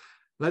say,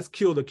 let's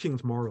kill the king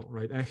tomorrow,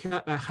 right?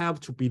 I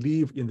have to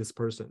believe in this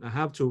person. I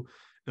have to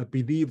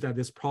believe that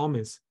this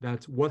promise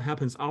that what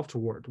happens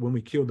afterward when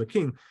we kill the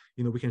king,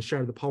 we can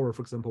share the power,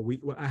 for example.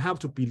 I have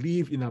to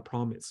believe in that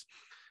promise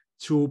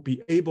to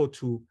be able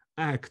to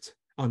act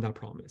on that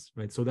promise,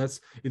 right? So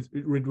it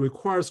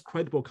requires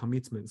credible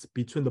commitments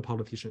between the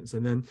politicians.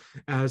 And then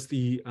as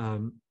the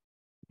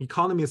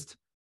economist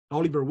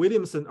Oliver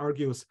Williamson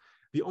argues,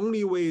 the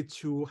only way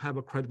to have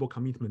a credible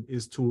commitment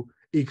is to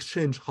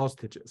exchange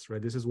hostages,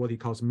 right? This is what he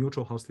calls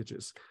mutual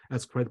hostages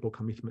as credible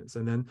commitments.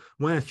 And then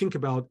when I think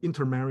about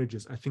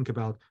intermarriages, I think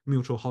about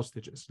mutual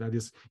hostages. That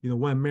is,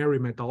 when I marry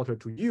my daughter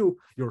to you,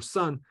 your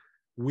son,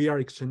 we are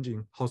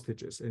exchanging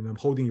hostages, and I'm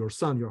holding your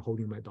son, you're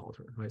holding my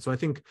daughter, right? So I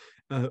think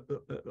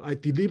I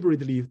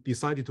deliberately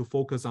decided to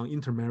focus on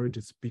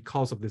intermarriages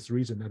because of this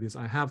reason. That is,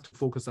 I have to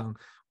focus on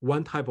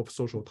one type of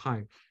social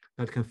tie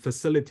that can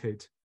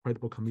facilitate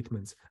credible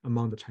commitments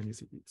among the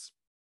Chinese elites.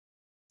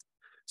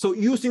 So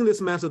using this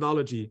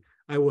methodology,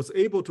 I was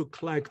able to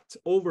collect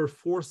over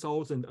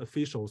 4,000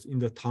 officials in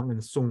the Tang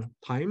and Song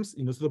times.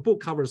 So the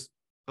book covers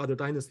other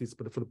dynasties,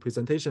 but for the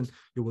presentation,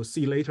 you will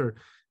see later,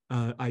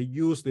 I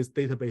use this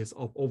database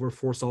of over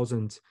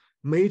 4,000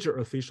 major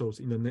officials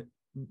in the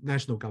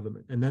national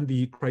government. And then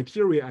the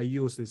criteria I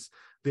use is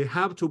they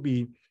have to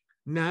be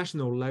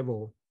national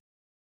level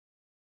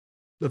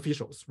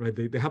officials, right?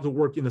 They have to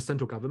work in the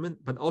central government,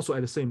 but also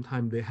at the same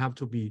time, they have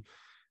to be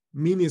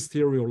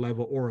ministerial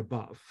level or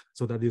above.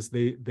 So that is,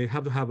 they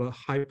have to have a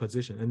high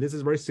position. And this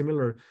is very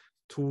similar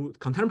to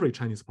contemporary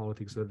Chinese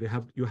politics,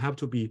 that you have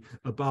to be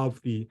above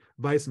the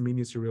vice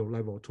ministerial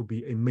level to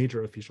be a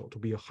major official, to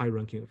be a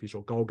high-ranking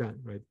official, gaogan,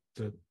 right?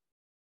 The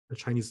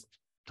Chinese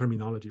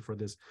terminology for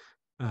this.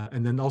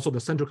 And then also the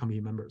central committee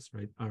members,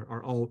 right,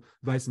 are all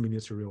vice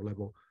ministerial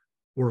level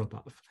or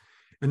above.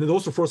 And then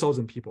also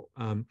 4,000 people.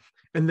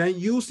 And then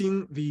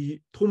using the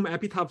tomb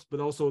epitaphs,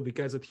 but also the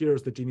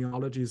gazetteers, the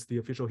genealogies, the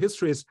official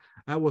histories,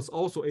 I was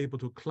also able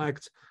to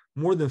collect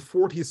more than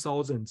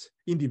 40,000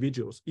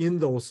 individuals in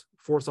those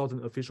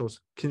 4,000 officials'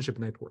 kinship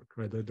network,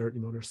 right?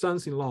 Their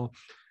sons-in-law,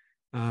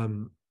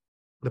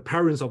 the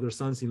parents of their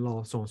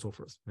sons-in-law, so on and so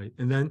forth, right?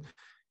 And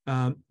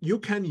then you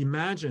can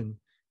imagine,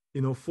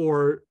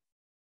 for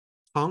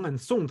Tang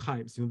and Song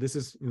times, this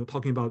is,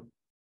 talking about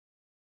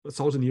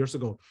 1,000 years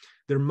ago,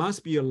 there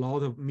must be a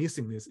lot of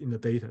missingness in the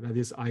data. That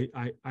is,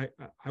 I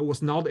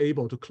was not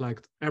able to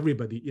collect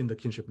everybody in the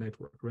kinship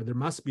network, right? There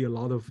must be a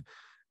lot of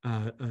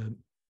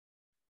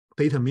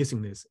data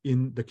missingness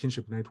in the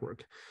kinship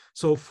network.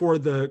 So for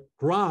the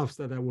graphs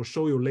that I will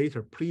show you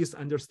later, please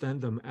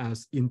understand them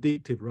as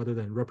indicative rather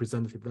than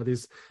representative. That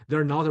is,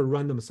 they're not a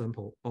random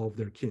sample of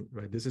their kin,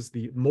 right? This is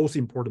the most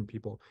important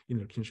people in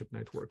their kinship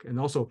network. And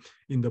also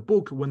in the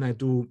book, when I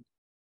do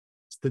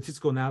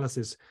statistical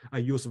analysis, I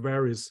use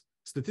various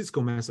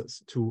statistical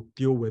methods to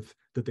deal with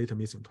the data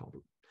missing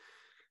problem.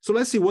 So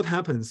let's see what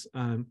happens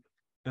in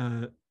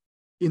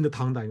the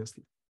Tang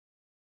Dynasty.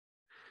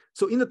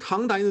 So in the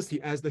Tang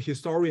Dynasty, as the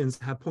historians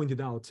have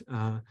pointed out,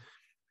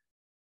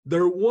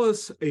 there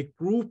was a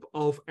group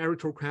of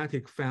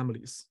aristocratic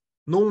families,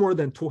 no more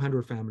than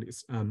 200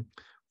 families,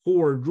 who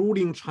were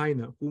ruling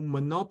China, who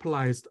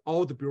monopolized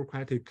all the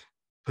bureaucratic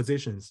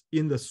positions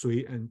in the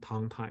Sui and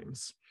Tang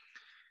times.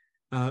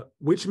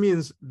 Which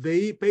means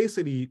they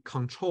basically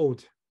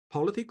controlled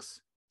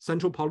politics,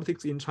 central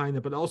politics in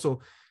China, but also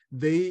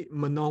they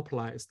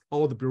monopolized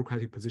all the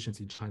bureaucratic positions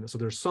in China. So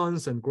their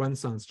sons and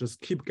grandsons just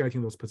keep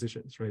getting those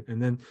positions, right?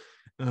 And then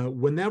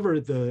whenever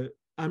the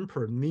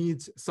emperor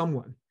needs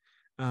someone,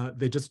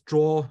 they just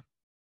draw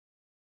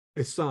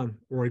a son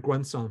or a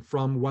grandson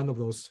from one of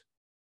those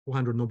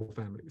 200 noble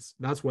families.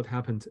 That's what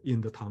happened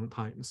in the Tang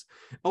times.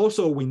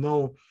 Also, we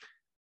know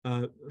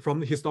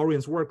from the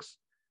historians' works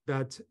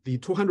that the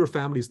 200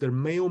 families, their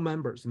male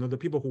members, the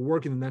people who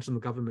work in the national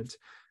government,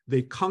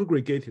 they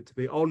congregated,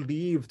 they all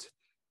lived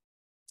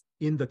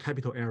in the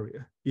capital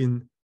area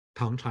in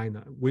Tang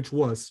China, which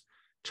was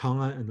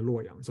Chang'an and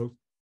Luoyang. So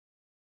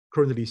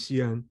currently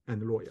Xi'an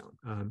and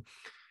Luoyang.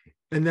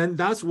 And then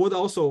that's what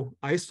also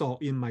I saw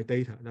in my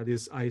data. That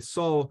is, I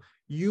saw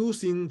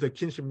using the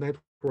kinship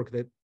network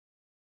that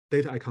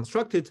data I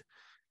constructed,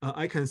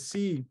 I can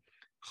see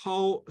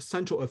how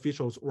central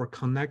officials were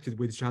connected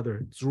with each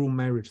other through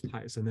marriage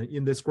ties. And then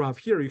in this graph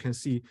here, you can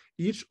see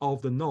each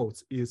of the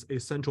nodes is a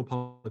central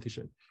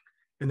politician.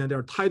 And then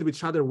they're tied with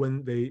each other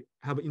when they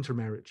have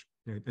intermarriage.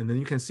 Right? And then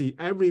you can see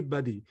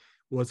everybody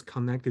was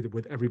connected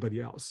with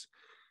everybody else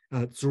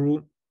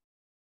through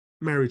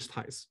marriage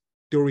ties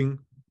during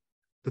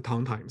the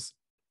Tang times.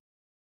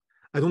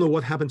 I don't know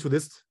what happened to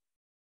these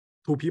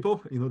two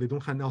people. They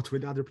don't hang out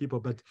with other people,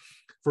 but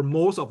for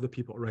most of the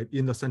people, right,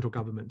 in the central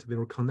government, they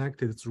were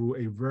connected through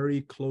a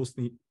very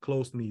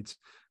close-knit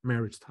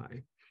marriage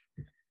tie.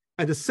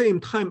 At the same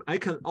time, I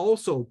can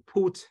also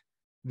put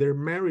their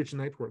marriage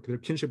network, their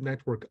kinship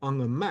network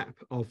on a map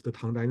of the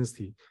Tang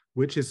Dynasty,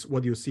 which is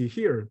what you see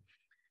here.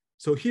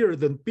 So here,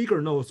 the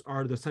bigger nodes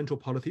are the central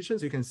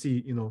politicians. You can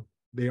see,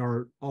 they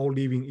are all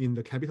living in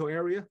the capital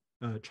area,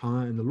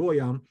 Chang'an and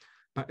Luoyang.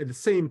 But at the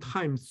same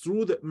time,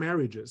 through the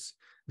marriages,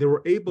 they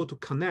were able to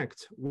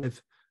connect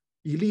with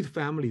elite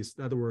families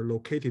that were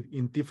located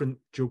in different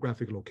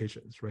geographic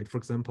locations, right? For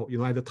example,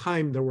 at the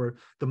time, there were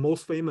the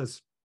most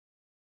famous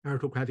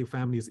aristocratic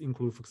families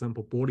include, for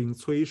example, Boling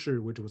Cui Shi,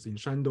 which was in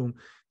Shandong,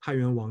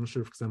 Taiyuan Wang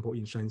Shi, for example,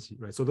 in Shanxi,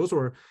 right? So those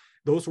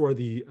were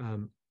the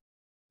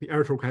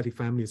aristocratic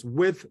families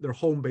with their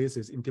home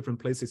bases in different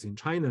places in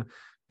China.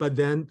 But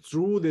then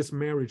through this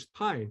marriage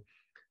tie,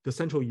 the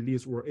central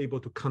elites were able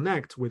to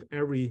connect with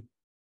every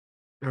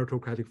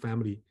aristocratic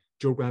family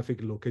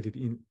geographically located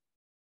in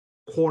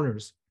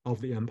corners of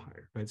the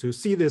empire, right? So you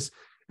see this,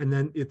 and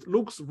then it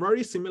looks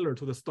very similar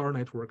to the star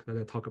network that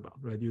I talk about,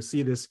 right? You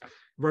see this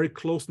very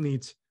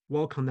close-knit,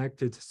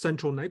 well-connected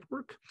central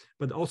network,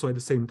 but also at the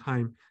same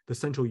time, the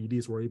central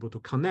elites were able to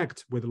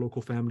connect with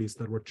local families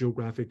that were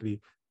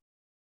geographically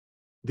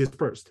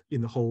dispersed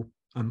in the whole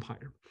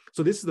empire.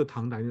 So this is the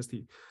Tang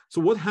Dynasty. So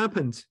what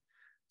happened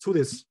to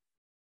this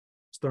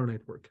star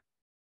network?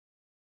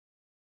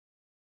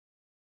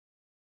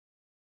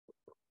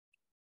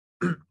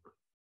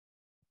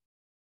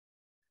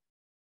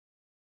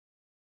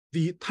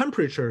 The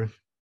temperature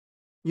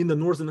in the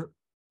northern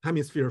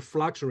hemisphere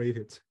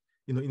fluctuated,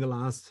 in the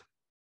last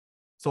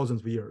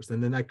thousands of years.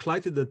 And then I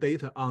collected the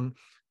data on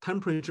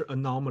temperature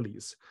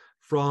anomalies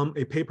from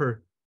a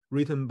paper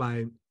written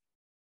by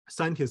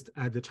scientists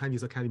at the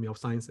Chinese Academy of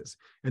Sciences.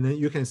 And then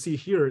you can see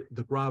here,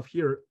 the graph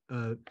here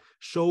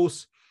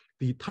shows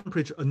the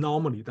temperature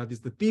anomaly, that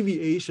is the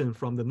deviation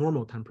from the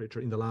normal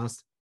temperature in the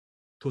last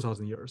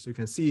 2,000 years. So you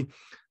can see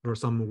there were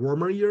some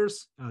warmer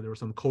years, there were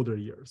some colder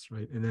years,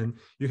 right? And then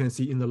you can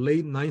see in the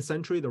late 9th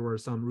century, there were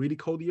some really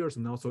cold years,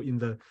 and also in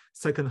the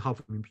second half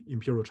of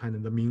Imperial China,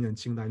 the Ming and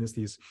Qing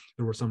dynasties,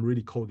 there were some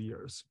really cold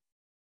years.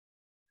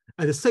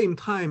 At the same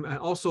time, I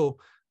also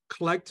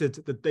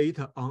collected the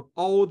data on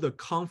all the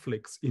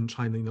conflicts in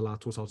China in the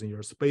last 2,000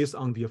 years based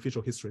on the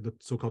official history, the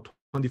so-called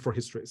 24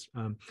 histories.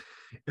 And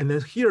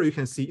then here you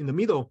can see in the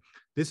middle,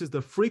 this is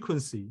the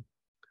frequency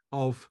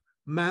of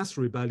mass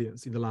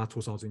rebellions in the last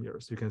 2,000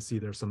 years. You can see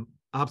there's some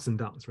ups and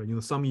downs, right?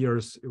 Some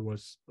years it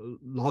was a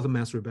lot of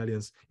mass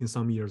rebellions. In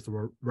some years there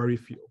were very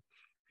few.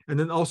 And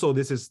then also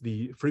this is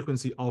the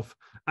frequency of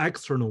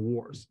external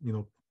wars,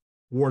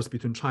 wars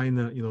between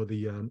China,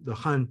 the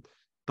Han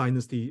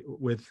dynasty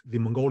with the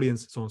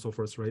Mongolians, so on and so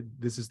forth, right?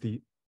 This is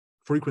the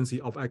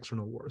frequency of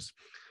external wars.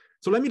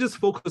 So let me just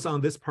focus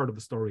on this part of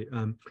the story.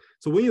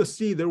 So when you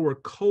see there were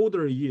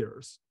colder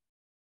years,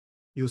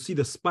 you see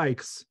the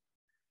spikes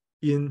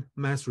in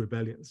mass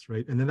rebellions,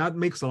 right? And then that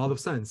makes a lot of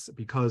sense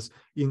because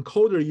in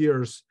colder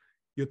years,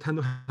 you tend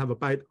to have a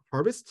bad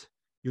harvest,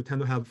 you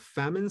tend to have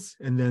famines,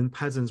 and then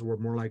peasants were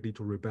more likely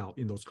to rebel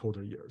in those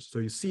colder years. So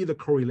you see the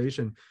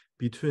correlation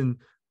between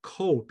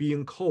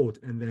being cold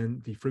and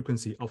then the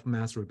frequency of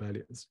mass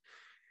rebellions.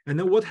 And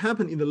then what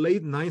happened in the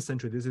late 9th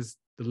century, this is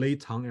the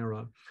late Tang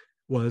era,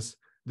 was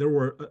there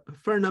were a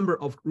fair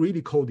number of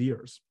really cold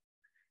years.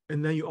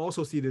 And then you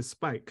also see this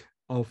spike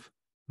of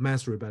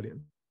mass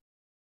rebellion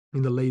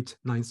in the late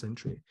 9th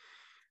century.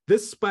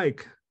 This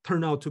spike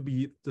turned out to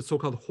be the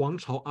so-called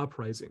Huangchao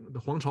uprising. The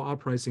Huangchao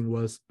uprising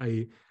was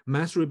a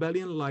mass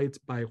rebellion led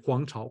by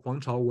Huangchao.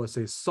 Huangchao was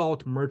a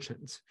salt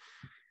merchant.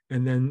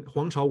 And then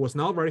Huangchao was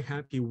not very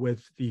happy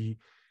with the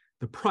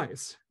the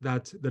price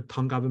that the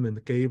Tang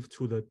government gave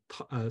to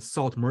the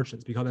salt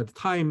merchants, because at the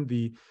time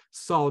the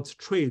salt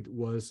trade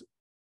was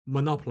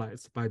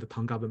monopolized by the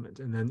Tang government.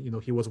 And then,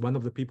 he was one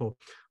of the people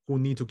who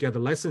need to get the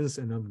license,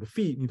 and then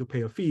need to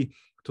pay a fee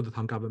to the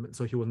Tang government.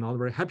 So he was not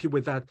very happy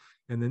with that.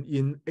 And then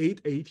in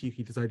 880,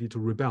 he decided to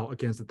rebel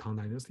against the Tang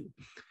dynasty.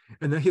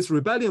 And then his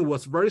rebellion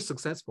was very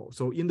successful.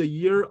 So in the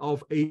year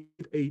of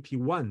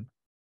 881,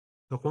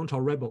 the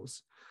Huangchao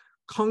rebels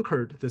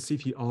conquered the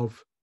city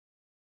of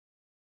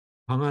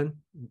Chang'an,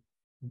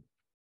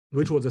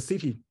 which was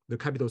the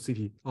capital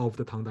city of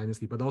the Tang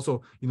dynasty. But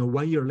also,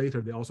 1 year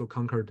later, they also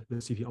conquered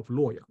the city of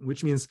Luoyang,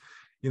 which means,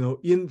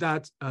 in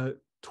that 2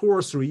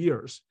 or 3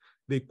 years,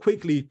 they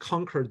quickly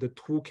conquered the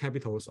 2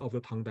 capitals of the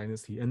Tang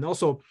dynasty. And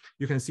also,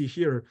 you can see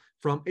here,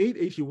 from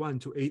 881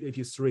 to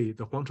 883,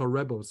 the Huangchao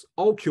rebels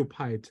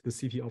occupied the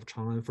city of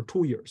Chang'an for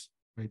 2 years,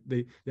 right?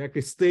 They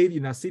actually stayed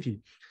in that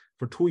city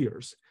for 2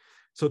 years.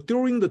 So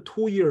during the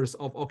 2 years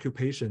of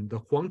occupation, the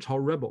Huangchao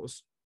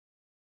rebels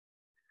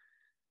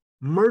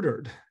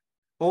murdered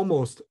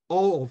almost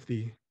all of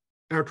the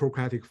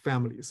aristocratic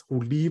families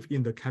who live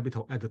in the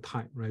capital at the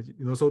time, right?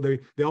 So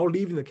they all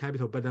live in the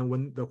capital, but then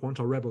when the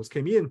Huangchao rebels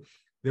came in,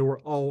 they were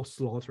all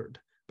slaughtered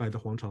by the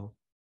Huangchao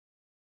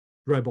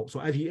rebels. So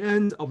at the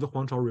end of the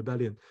Huangchao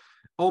rebellion,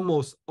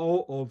 almost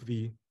all of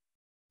the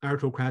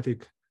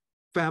aristocratic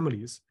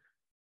families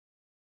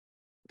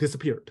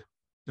disappeared.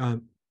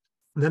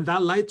 Then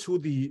that led to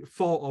the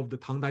fall of the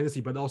Tang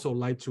dynasty, but also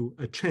led to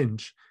a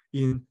change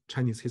in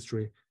Chinese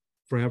history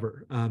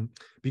forever.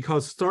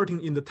 Because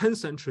starting in the 10th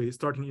century,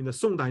 starting in the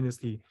Song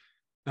dynasty,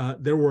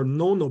 there were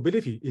no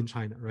nobility in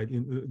China, right?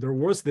 There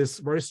was this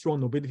very strong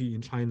nobility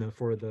in China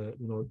for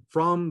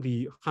from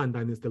the Han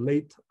dynasty, the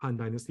late Han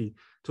dynasty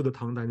to the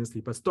Tang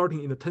dynasty. But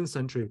starting in the 10th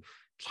century,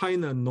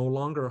 China no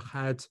longer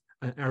had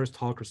an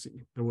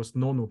aristocracy. There was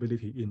no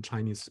nobility in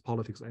Chinese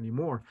politics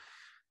anymore.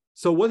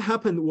 So what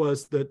happened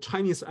was the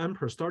Chinese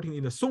emperor, starting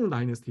in the Song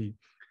dynasty,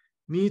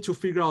 need to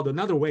figure out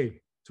another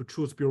way to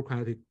choose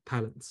bureaucratic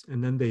talents.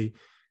 And then they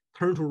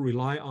turn to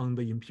rely on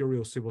the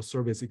imperial civil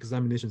service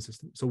examination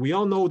system. So we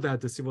all know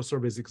that the civil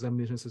service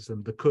examination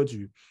system, the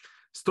Keju,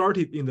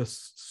 started in the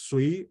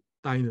Sui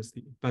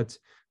dynasty. But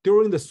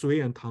during the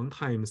Sui and Tang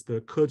times, the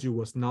Keju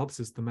was not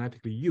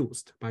systematically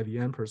used by the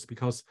emperors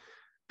because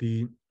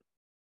the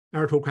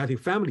aristocratic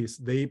families,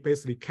 they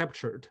basically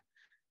captured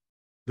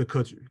the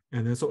Keju.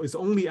 And then so it's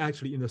only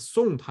actually in the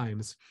Song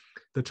times,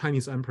 the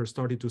Chinese emperor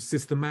started to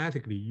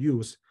systematically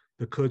use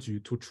the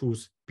Keju to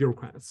choose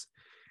bureaucrats.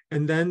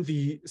 And then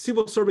the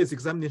civil service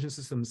examination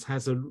systems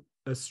has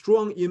a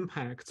strong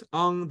impact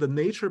on the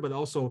nature, but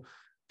also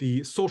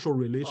the social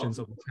relations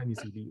of the Chinese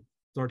elite,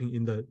 starting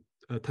in the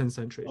 10th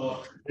century.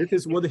 This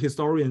is what the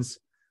historians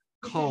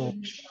call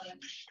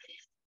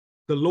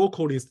the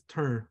localist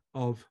turn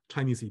of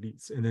Chinese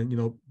elites. And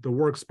then, the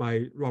works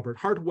by Robert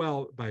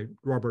Hartwell, by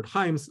Robert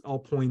Himes, all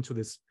point to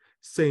this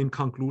same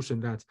conclusion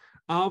that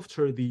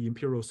after the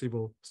imperial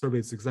civil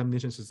service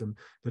examination system,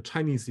 the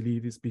Chinese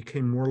elites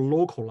became more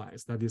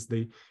localized. That is,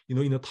 they,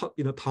 in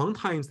the Tang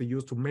times, they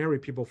used to marry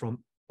people from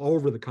all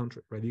over the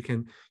country, right? You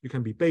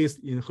can be based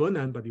in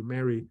Henan, but you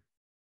marry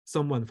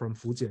someone from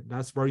Fujian.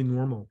 That's very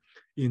normal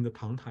in the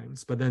Tang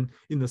times. But then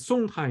in the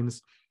Song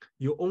times,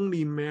 you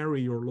only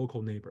marry your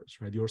local neighbors,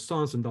 right? Your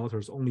sons and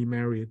daughters only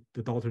marry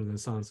the daughters and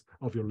sons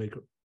of your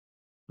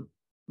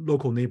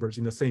local neighbors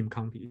in the same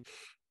county.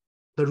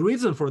 The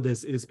reason for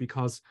this is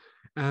because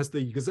as the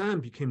exam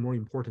became more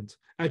important,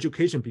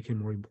 education became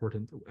more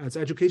important. As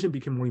education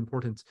became more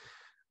important,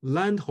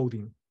 land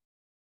holding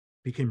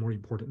became more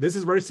important. This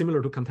is very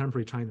similar to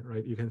contemporary China,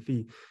 right? You can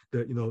see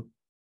the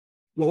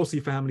wealthy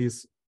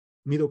families,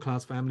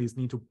 middle-class families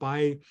need to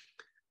buy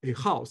a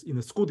house in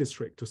a school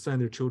district to send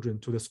their children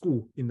to the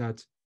school in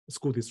that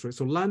school district.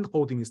 So land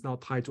holding is now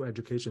tied to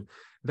education.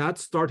 That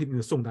started in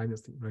the Song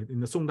dynasty, right? In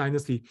the Song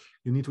dynasty,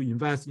 you need to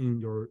invest in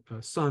your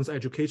son's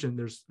education.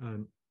 There's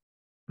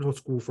no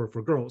school for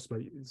girls,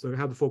 but so you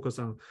have to focus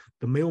on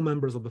the male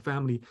members of the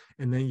family,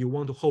 and then you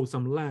want to hold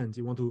some land.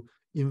 You want to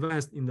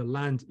invest in the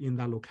land in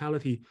that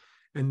locality,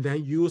 and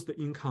then use the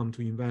income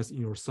to invest in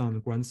your son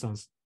and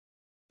grandson's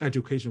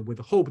education with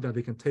the hope that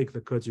they can take the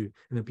Keju and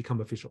then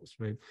become officials,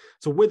 right?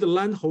 So with the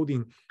land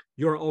holding,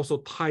 you're also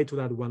tied to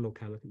that one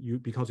locality.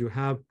 Because you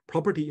have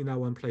property in that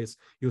one place,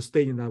 you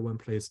stay in that one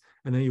place,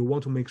 and then you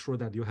want to make sure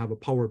that you have a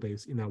power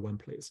base in that one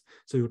place.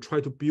 So you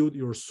try to build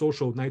your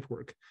social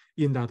network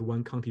in that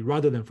one county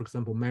rather than, for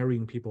example,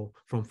 marrying people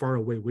from far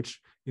away, which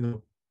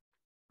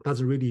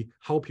doesn't really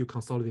help you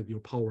consolidate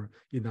your power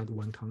in that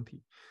one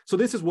county. So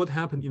this is what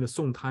happened in the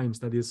Song times.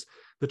 That is,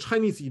 the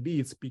Chinese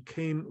elites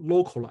became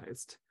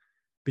localized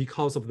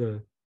because of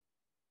the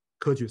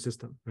Keju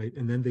system, right?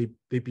 And then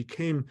they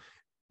became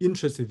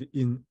interested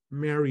in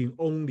marrying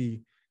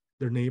only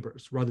their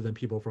neighbors rather than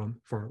people from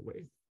far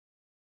away.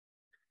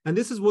 And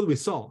this is what we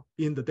saw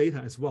in the data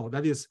as well.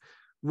 That is,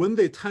 when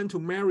they tend to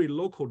marry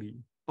locally,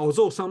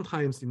 although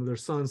sometimes their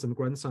sons and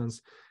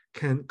grandsons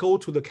can go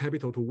to the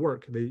capital to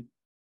work, they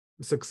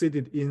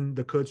succeeded in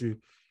the Keju,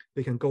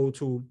 they can go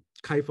to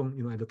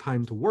Kaifeng at the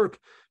time to work.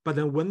 But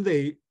then when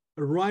they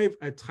arrive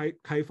at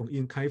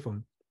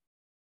Kaifeng,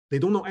 they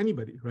don't know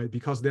anybody, right?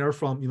 Because they're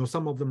from,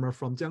 some of them are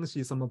from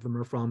Jiangxi, some of them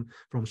are from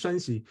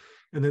Shanxi,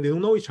 and then they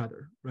don't know each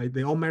other, right?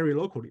 They all marry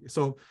locally.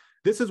 So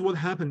this is what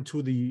happened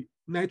to the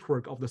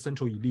network of the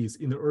central elites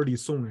in the early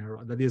Song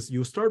era. That is,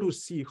 you start to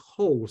see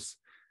holes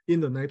in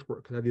the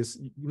network. That is,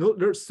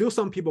 there's still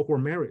some people who are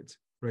married,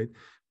 right?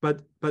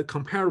 But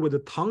compared with the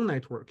Tang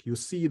network, you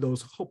see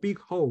those big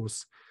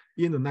holes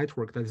in the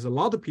network. That is, a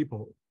lot of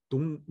people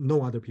don't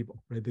know other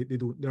people, right?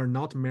 They're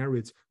not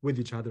married with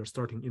each other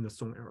starting in the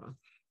Song era.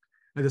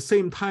 At the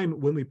same time,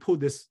 when we put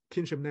this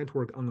kinship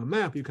network on a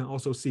map, you can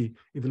also see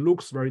it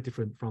looks very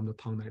different from the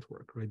Tang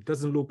network, right? It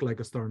doesn't look like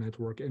a star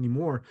network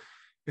anymore.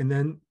 And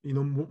then,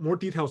 more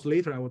details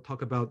later, I will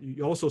talk about,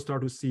 you also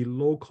start to see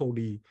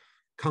locally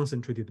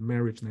concentrated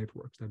marriage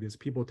networks. That is,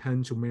 people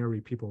tend to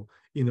marry people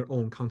in their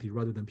own county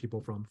rather than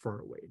people from far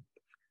away.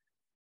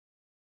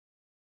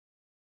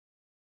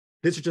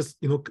 This is just,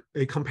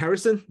 a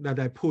comparison that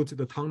I put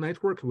the Tang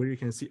network, where you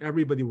can see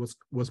everybody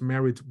was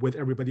married with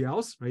everybody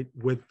else, right?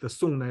 With the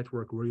Song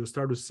network, where you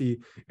start to see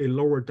a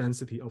lower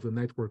density of the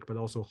network, but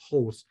also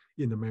holes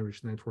in the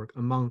marriage network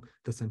among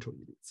the central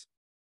elites.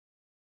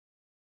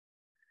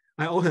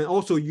 I can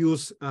also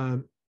use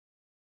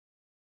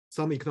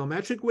some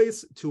econometric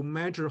ways to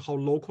measure how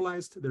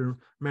localized their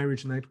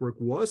marriage network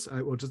was.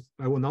 I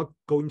will not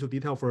go into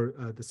detail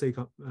for the sake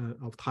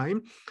of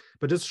time,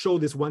 but just show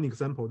this one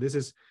example. This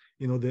is,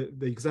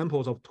 the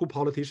examples of two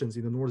politicians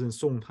in the Northern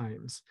Song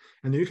times.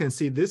 And you can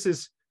see this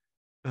is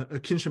a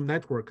kinship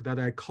network that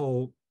I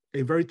call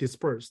a very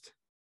dispersed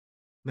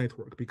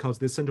network, because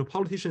the central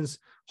politician's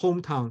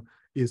hometown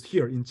is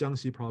here in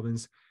Jiangxi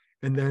province.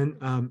 And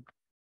then,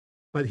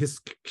 but his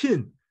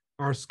kin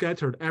are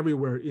scattered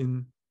everywhere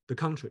in the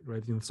country,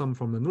 right? Some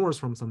from the north,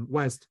 from some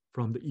west,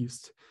 from the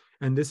east.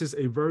 And this is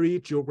a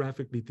very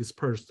geographically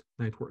dispersed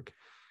network.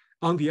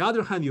 On the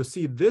other hand, you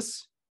see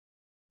this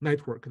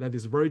network that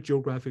is very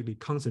geographically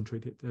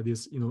concentrated. That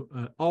is,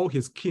 all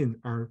his kin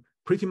are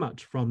pretty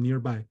much from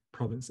nearby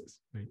provinces,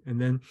 right?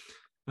 And then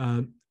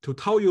to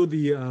tell you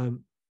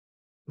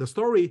the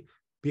story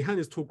behind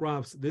these two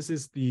graphs, this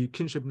is the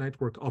kinship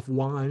network of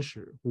Wang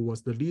Anshi, who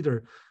was the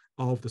leader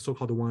of the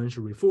so-called Wang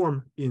Anshi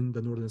reform in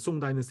the Northern Song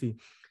dynasty.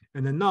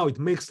 And then now it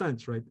makes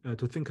sense, right,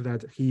 to think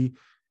that he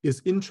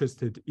is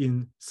interested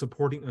in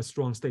supporting a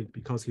strong state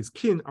because his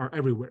kin are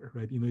everywhere,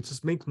 right? It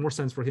just makes more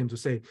sense for him to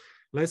say,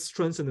 let's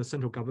strengthen the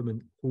central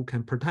government who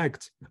can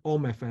protect all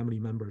my family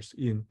members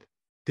in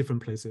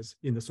different places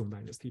in the Song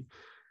dynasty.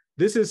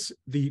 This is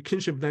the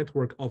kinship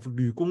network of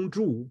Lü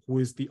Gongzhu, who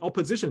is the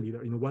opposition leader,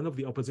 one of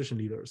the opposition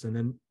leaders. And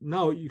then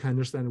now you can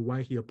understand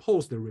why he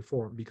opposed the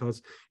reform,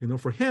 because,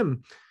 for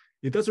him,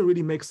 it doesn't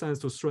really make sense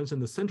to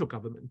strengthen the central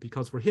government,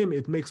 because for him,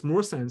 it makes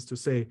more sense to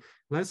say,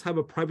 let's have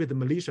a private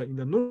militia in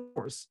the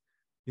north,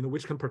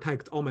 which can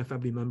protect all my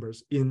family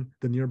members in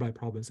the nearby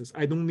provinces.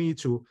 I don't need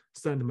to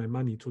send my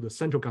money to the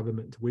central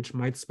government, which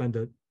might spend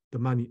the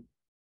money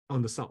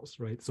on the south,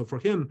 right? So for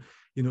him,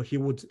 he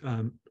would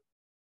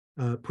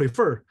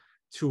prefer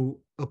to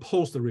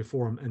oppose the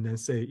reform and then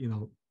say,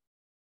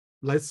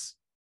 let's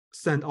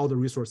send all the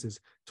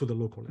resources to the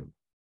local level.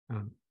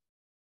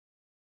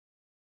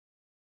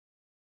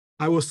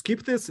 I will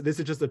skip this. This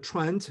is just a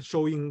trend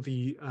showing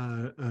the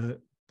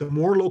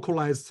more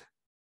localized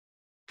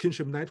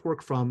kinship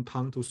network from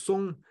Tang to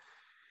Song.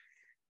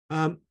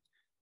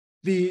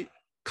 The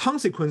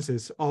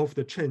consequences of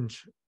the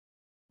change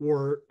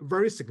were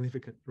very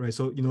significant, right?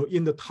 So,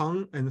 in the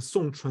Tang and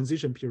Song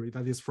transition period,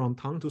 that is from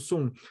Tang to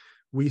Song,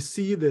 we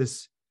see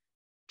this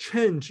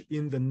change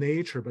in the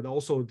nature, but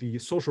also the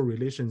social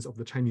relations of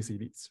the Chinese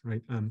elites,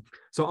 right?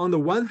 So on the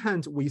one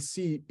hand, we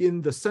see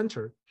in the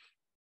center,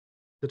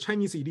 the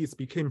Chinese elites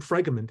became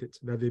fragmented,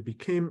 that they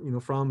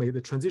became, from the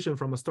transition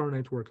from a star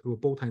network to a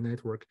bow tie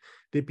network,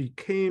 they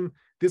became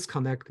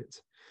disconnected.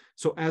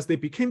 So as they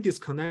became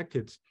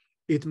disconnected,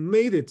 it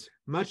made it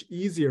much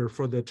easier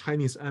for the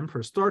Chinese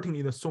emperor, starting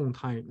in the Song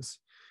times,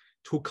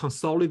 to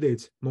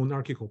consolidate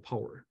monarchical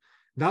power.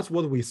 That's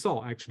what we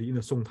saw actually in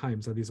the Song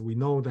times. That is, we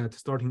know that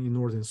starting in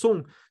Northern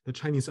Song, the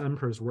Chinese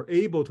emperors were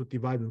able to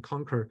divide and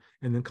conquer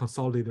and then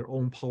consolidate their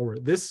own power.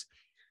 This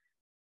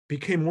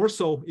became more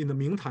so in the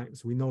Ming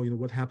times. We know,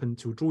 what happened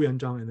to Zhu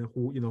Yuanzhang, and then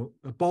who,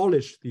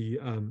 abolished the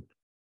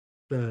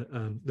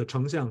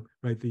Chengxiang,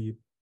 right, the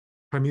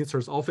prime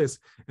minister's office,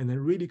 and then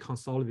really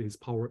consolidated his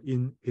power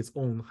in his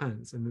own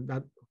hands. And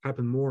that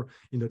happened more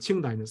in the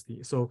Qing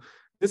dynasty. So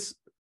this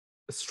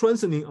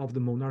strengthening of the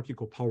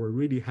monarchical power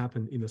really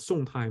happened in the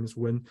Song times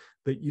when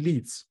the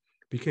elites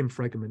became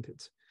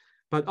fragmented.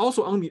 But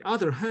also on the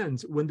other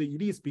hand, when the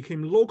elites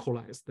became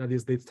localized, that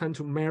is, they tend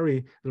to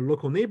marry the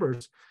local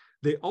neighbors,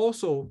 they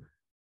also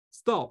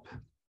stop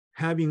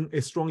having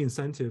a strong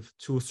incentive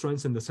to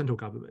strengthen the central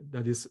government.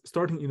 That is,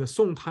 starting in the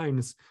Song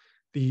times,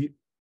 the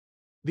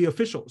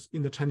officials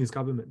in the Chinese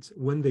government,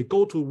 when they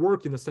go to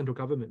work in the central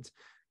government,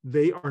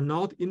 they are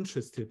not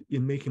interested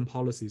in making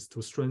policies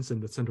to strengthen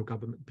the central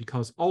government,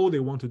 because all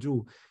they want to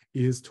do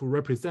is to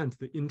represent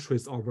the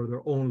interests of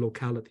their own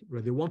locality,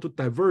 right? They want to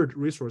divert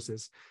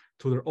resources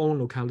to their own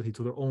locality,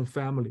 to their own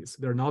families.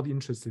 They're not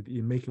interested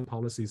in making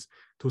policies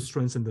to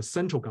strengthen the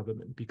central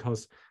government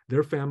because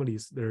their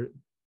families, their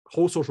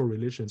whole social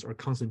relations are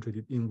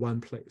concentrated in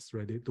one place,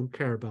 right? They don't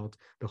care about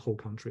the whole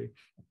country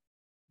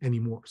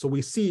anymore. So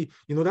we see,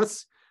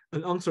 that's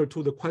an answer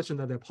to the question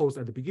that I posed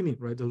at the beginning,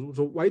 right? So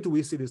why do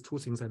we see these two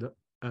things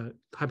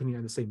happening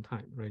at the same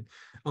time, right?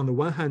 On the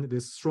one hand,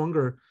 this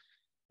stronger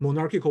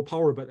monarchical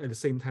power, but at the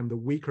same time, the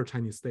weaker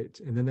Chinese state.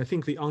 And then I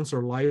think the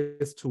answer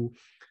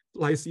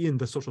lies in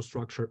the social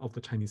structure of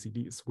the Chinese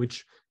elites,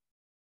 which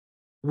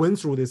went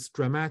through this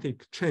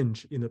dramatic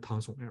change in the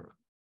Tang Song era.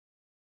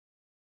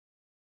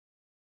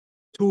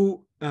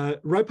 To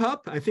wrap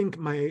up, I think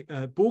my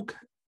book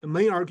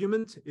main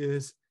argument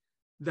is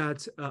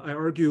that I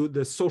argue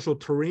the social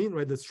terrain,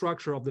 right, the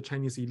structure of the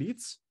Chinese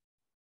elites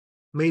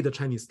made the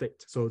Chinese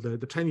state. So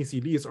the Chinese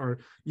elites are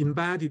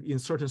embedded in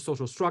certain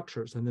social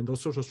structures, and then those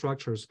social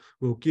structures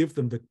will give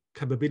them the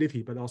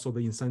capability, but also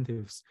the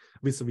incentives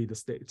vis-a-vis the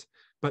state.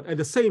 But at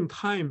the same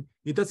time,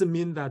 it doesn't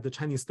mean that the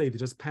Chinese state is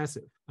just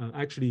passive.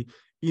 Actually,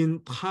 in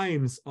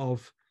times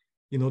of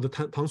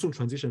the Tang Song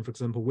transition, for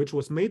example, which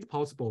was made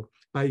possible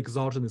by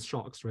exogenous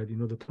shocks, right?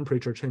 The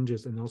temperature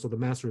changes and also the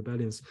mass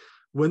rebellions.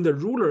 When the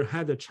ruler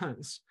had a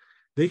chance,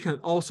 they can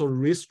also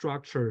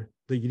restructure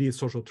the elite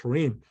social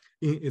terrain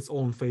in its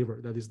own favor.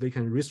 That is, they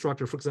can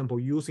restructure, for example,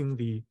 using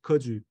the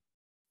Keju,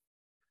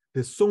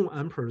 the Song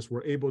emperors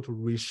were able to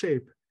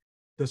reshape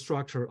the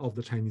structure of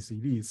the Chinese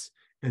elites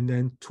and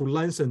then to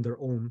lengthen their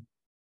own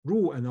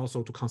rule and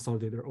also to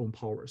consolidate their own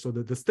power. So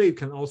that the state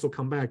can also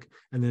come back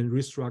and then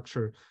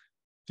restructure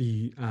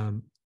the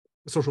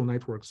social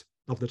networks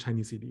of the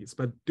Chinese elites.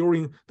 But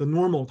during the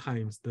normal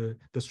times, the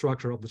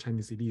structure of the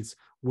Chinese elites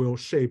will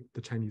shape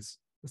the Chinese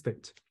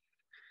state.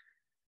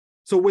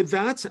 So with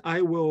that,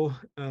 I will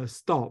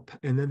stop.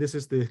 And then this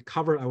is the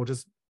cover. I will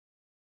just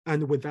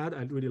end with that.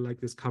 I really like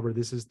this cover.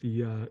 This is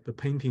the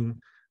painting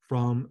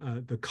from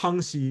the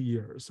Kangxi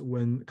years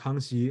when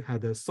Kangxi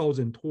had a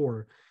Southern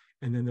tour.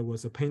 And then there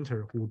was a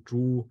painter who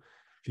drew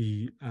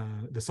the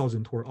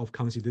Southern tour of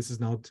Kangxi. This is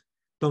not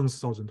Deng's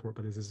Southern tour,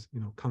 but this is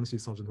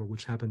Kangxi's Southern tour,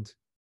 which happened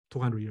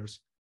 200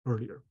 years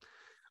earlier.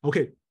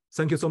 Okay,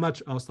 thank you so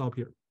much. I'll stop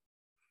here.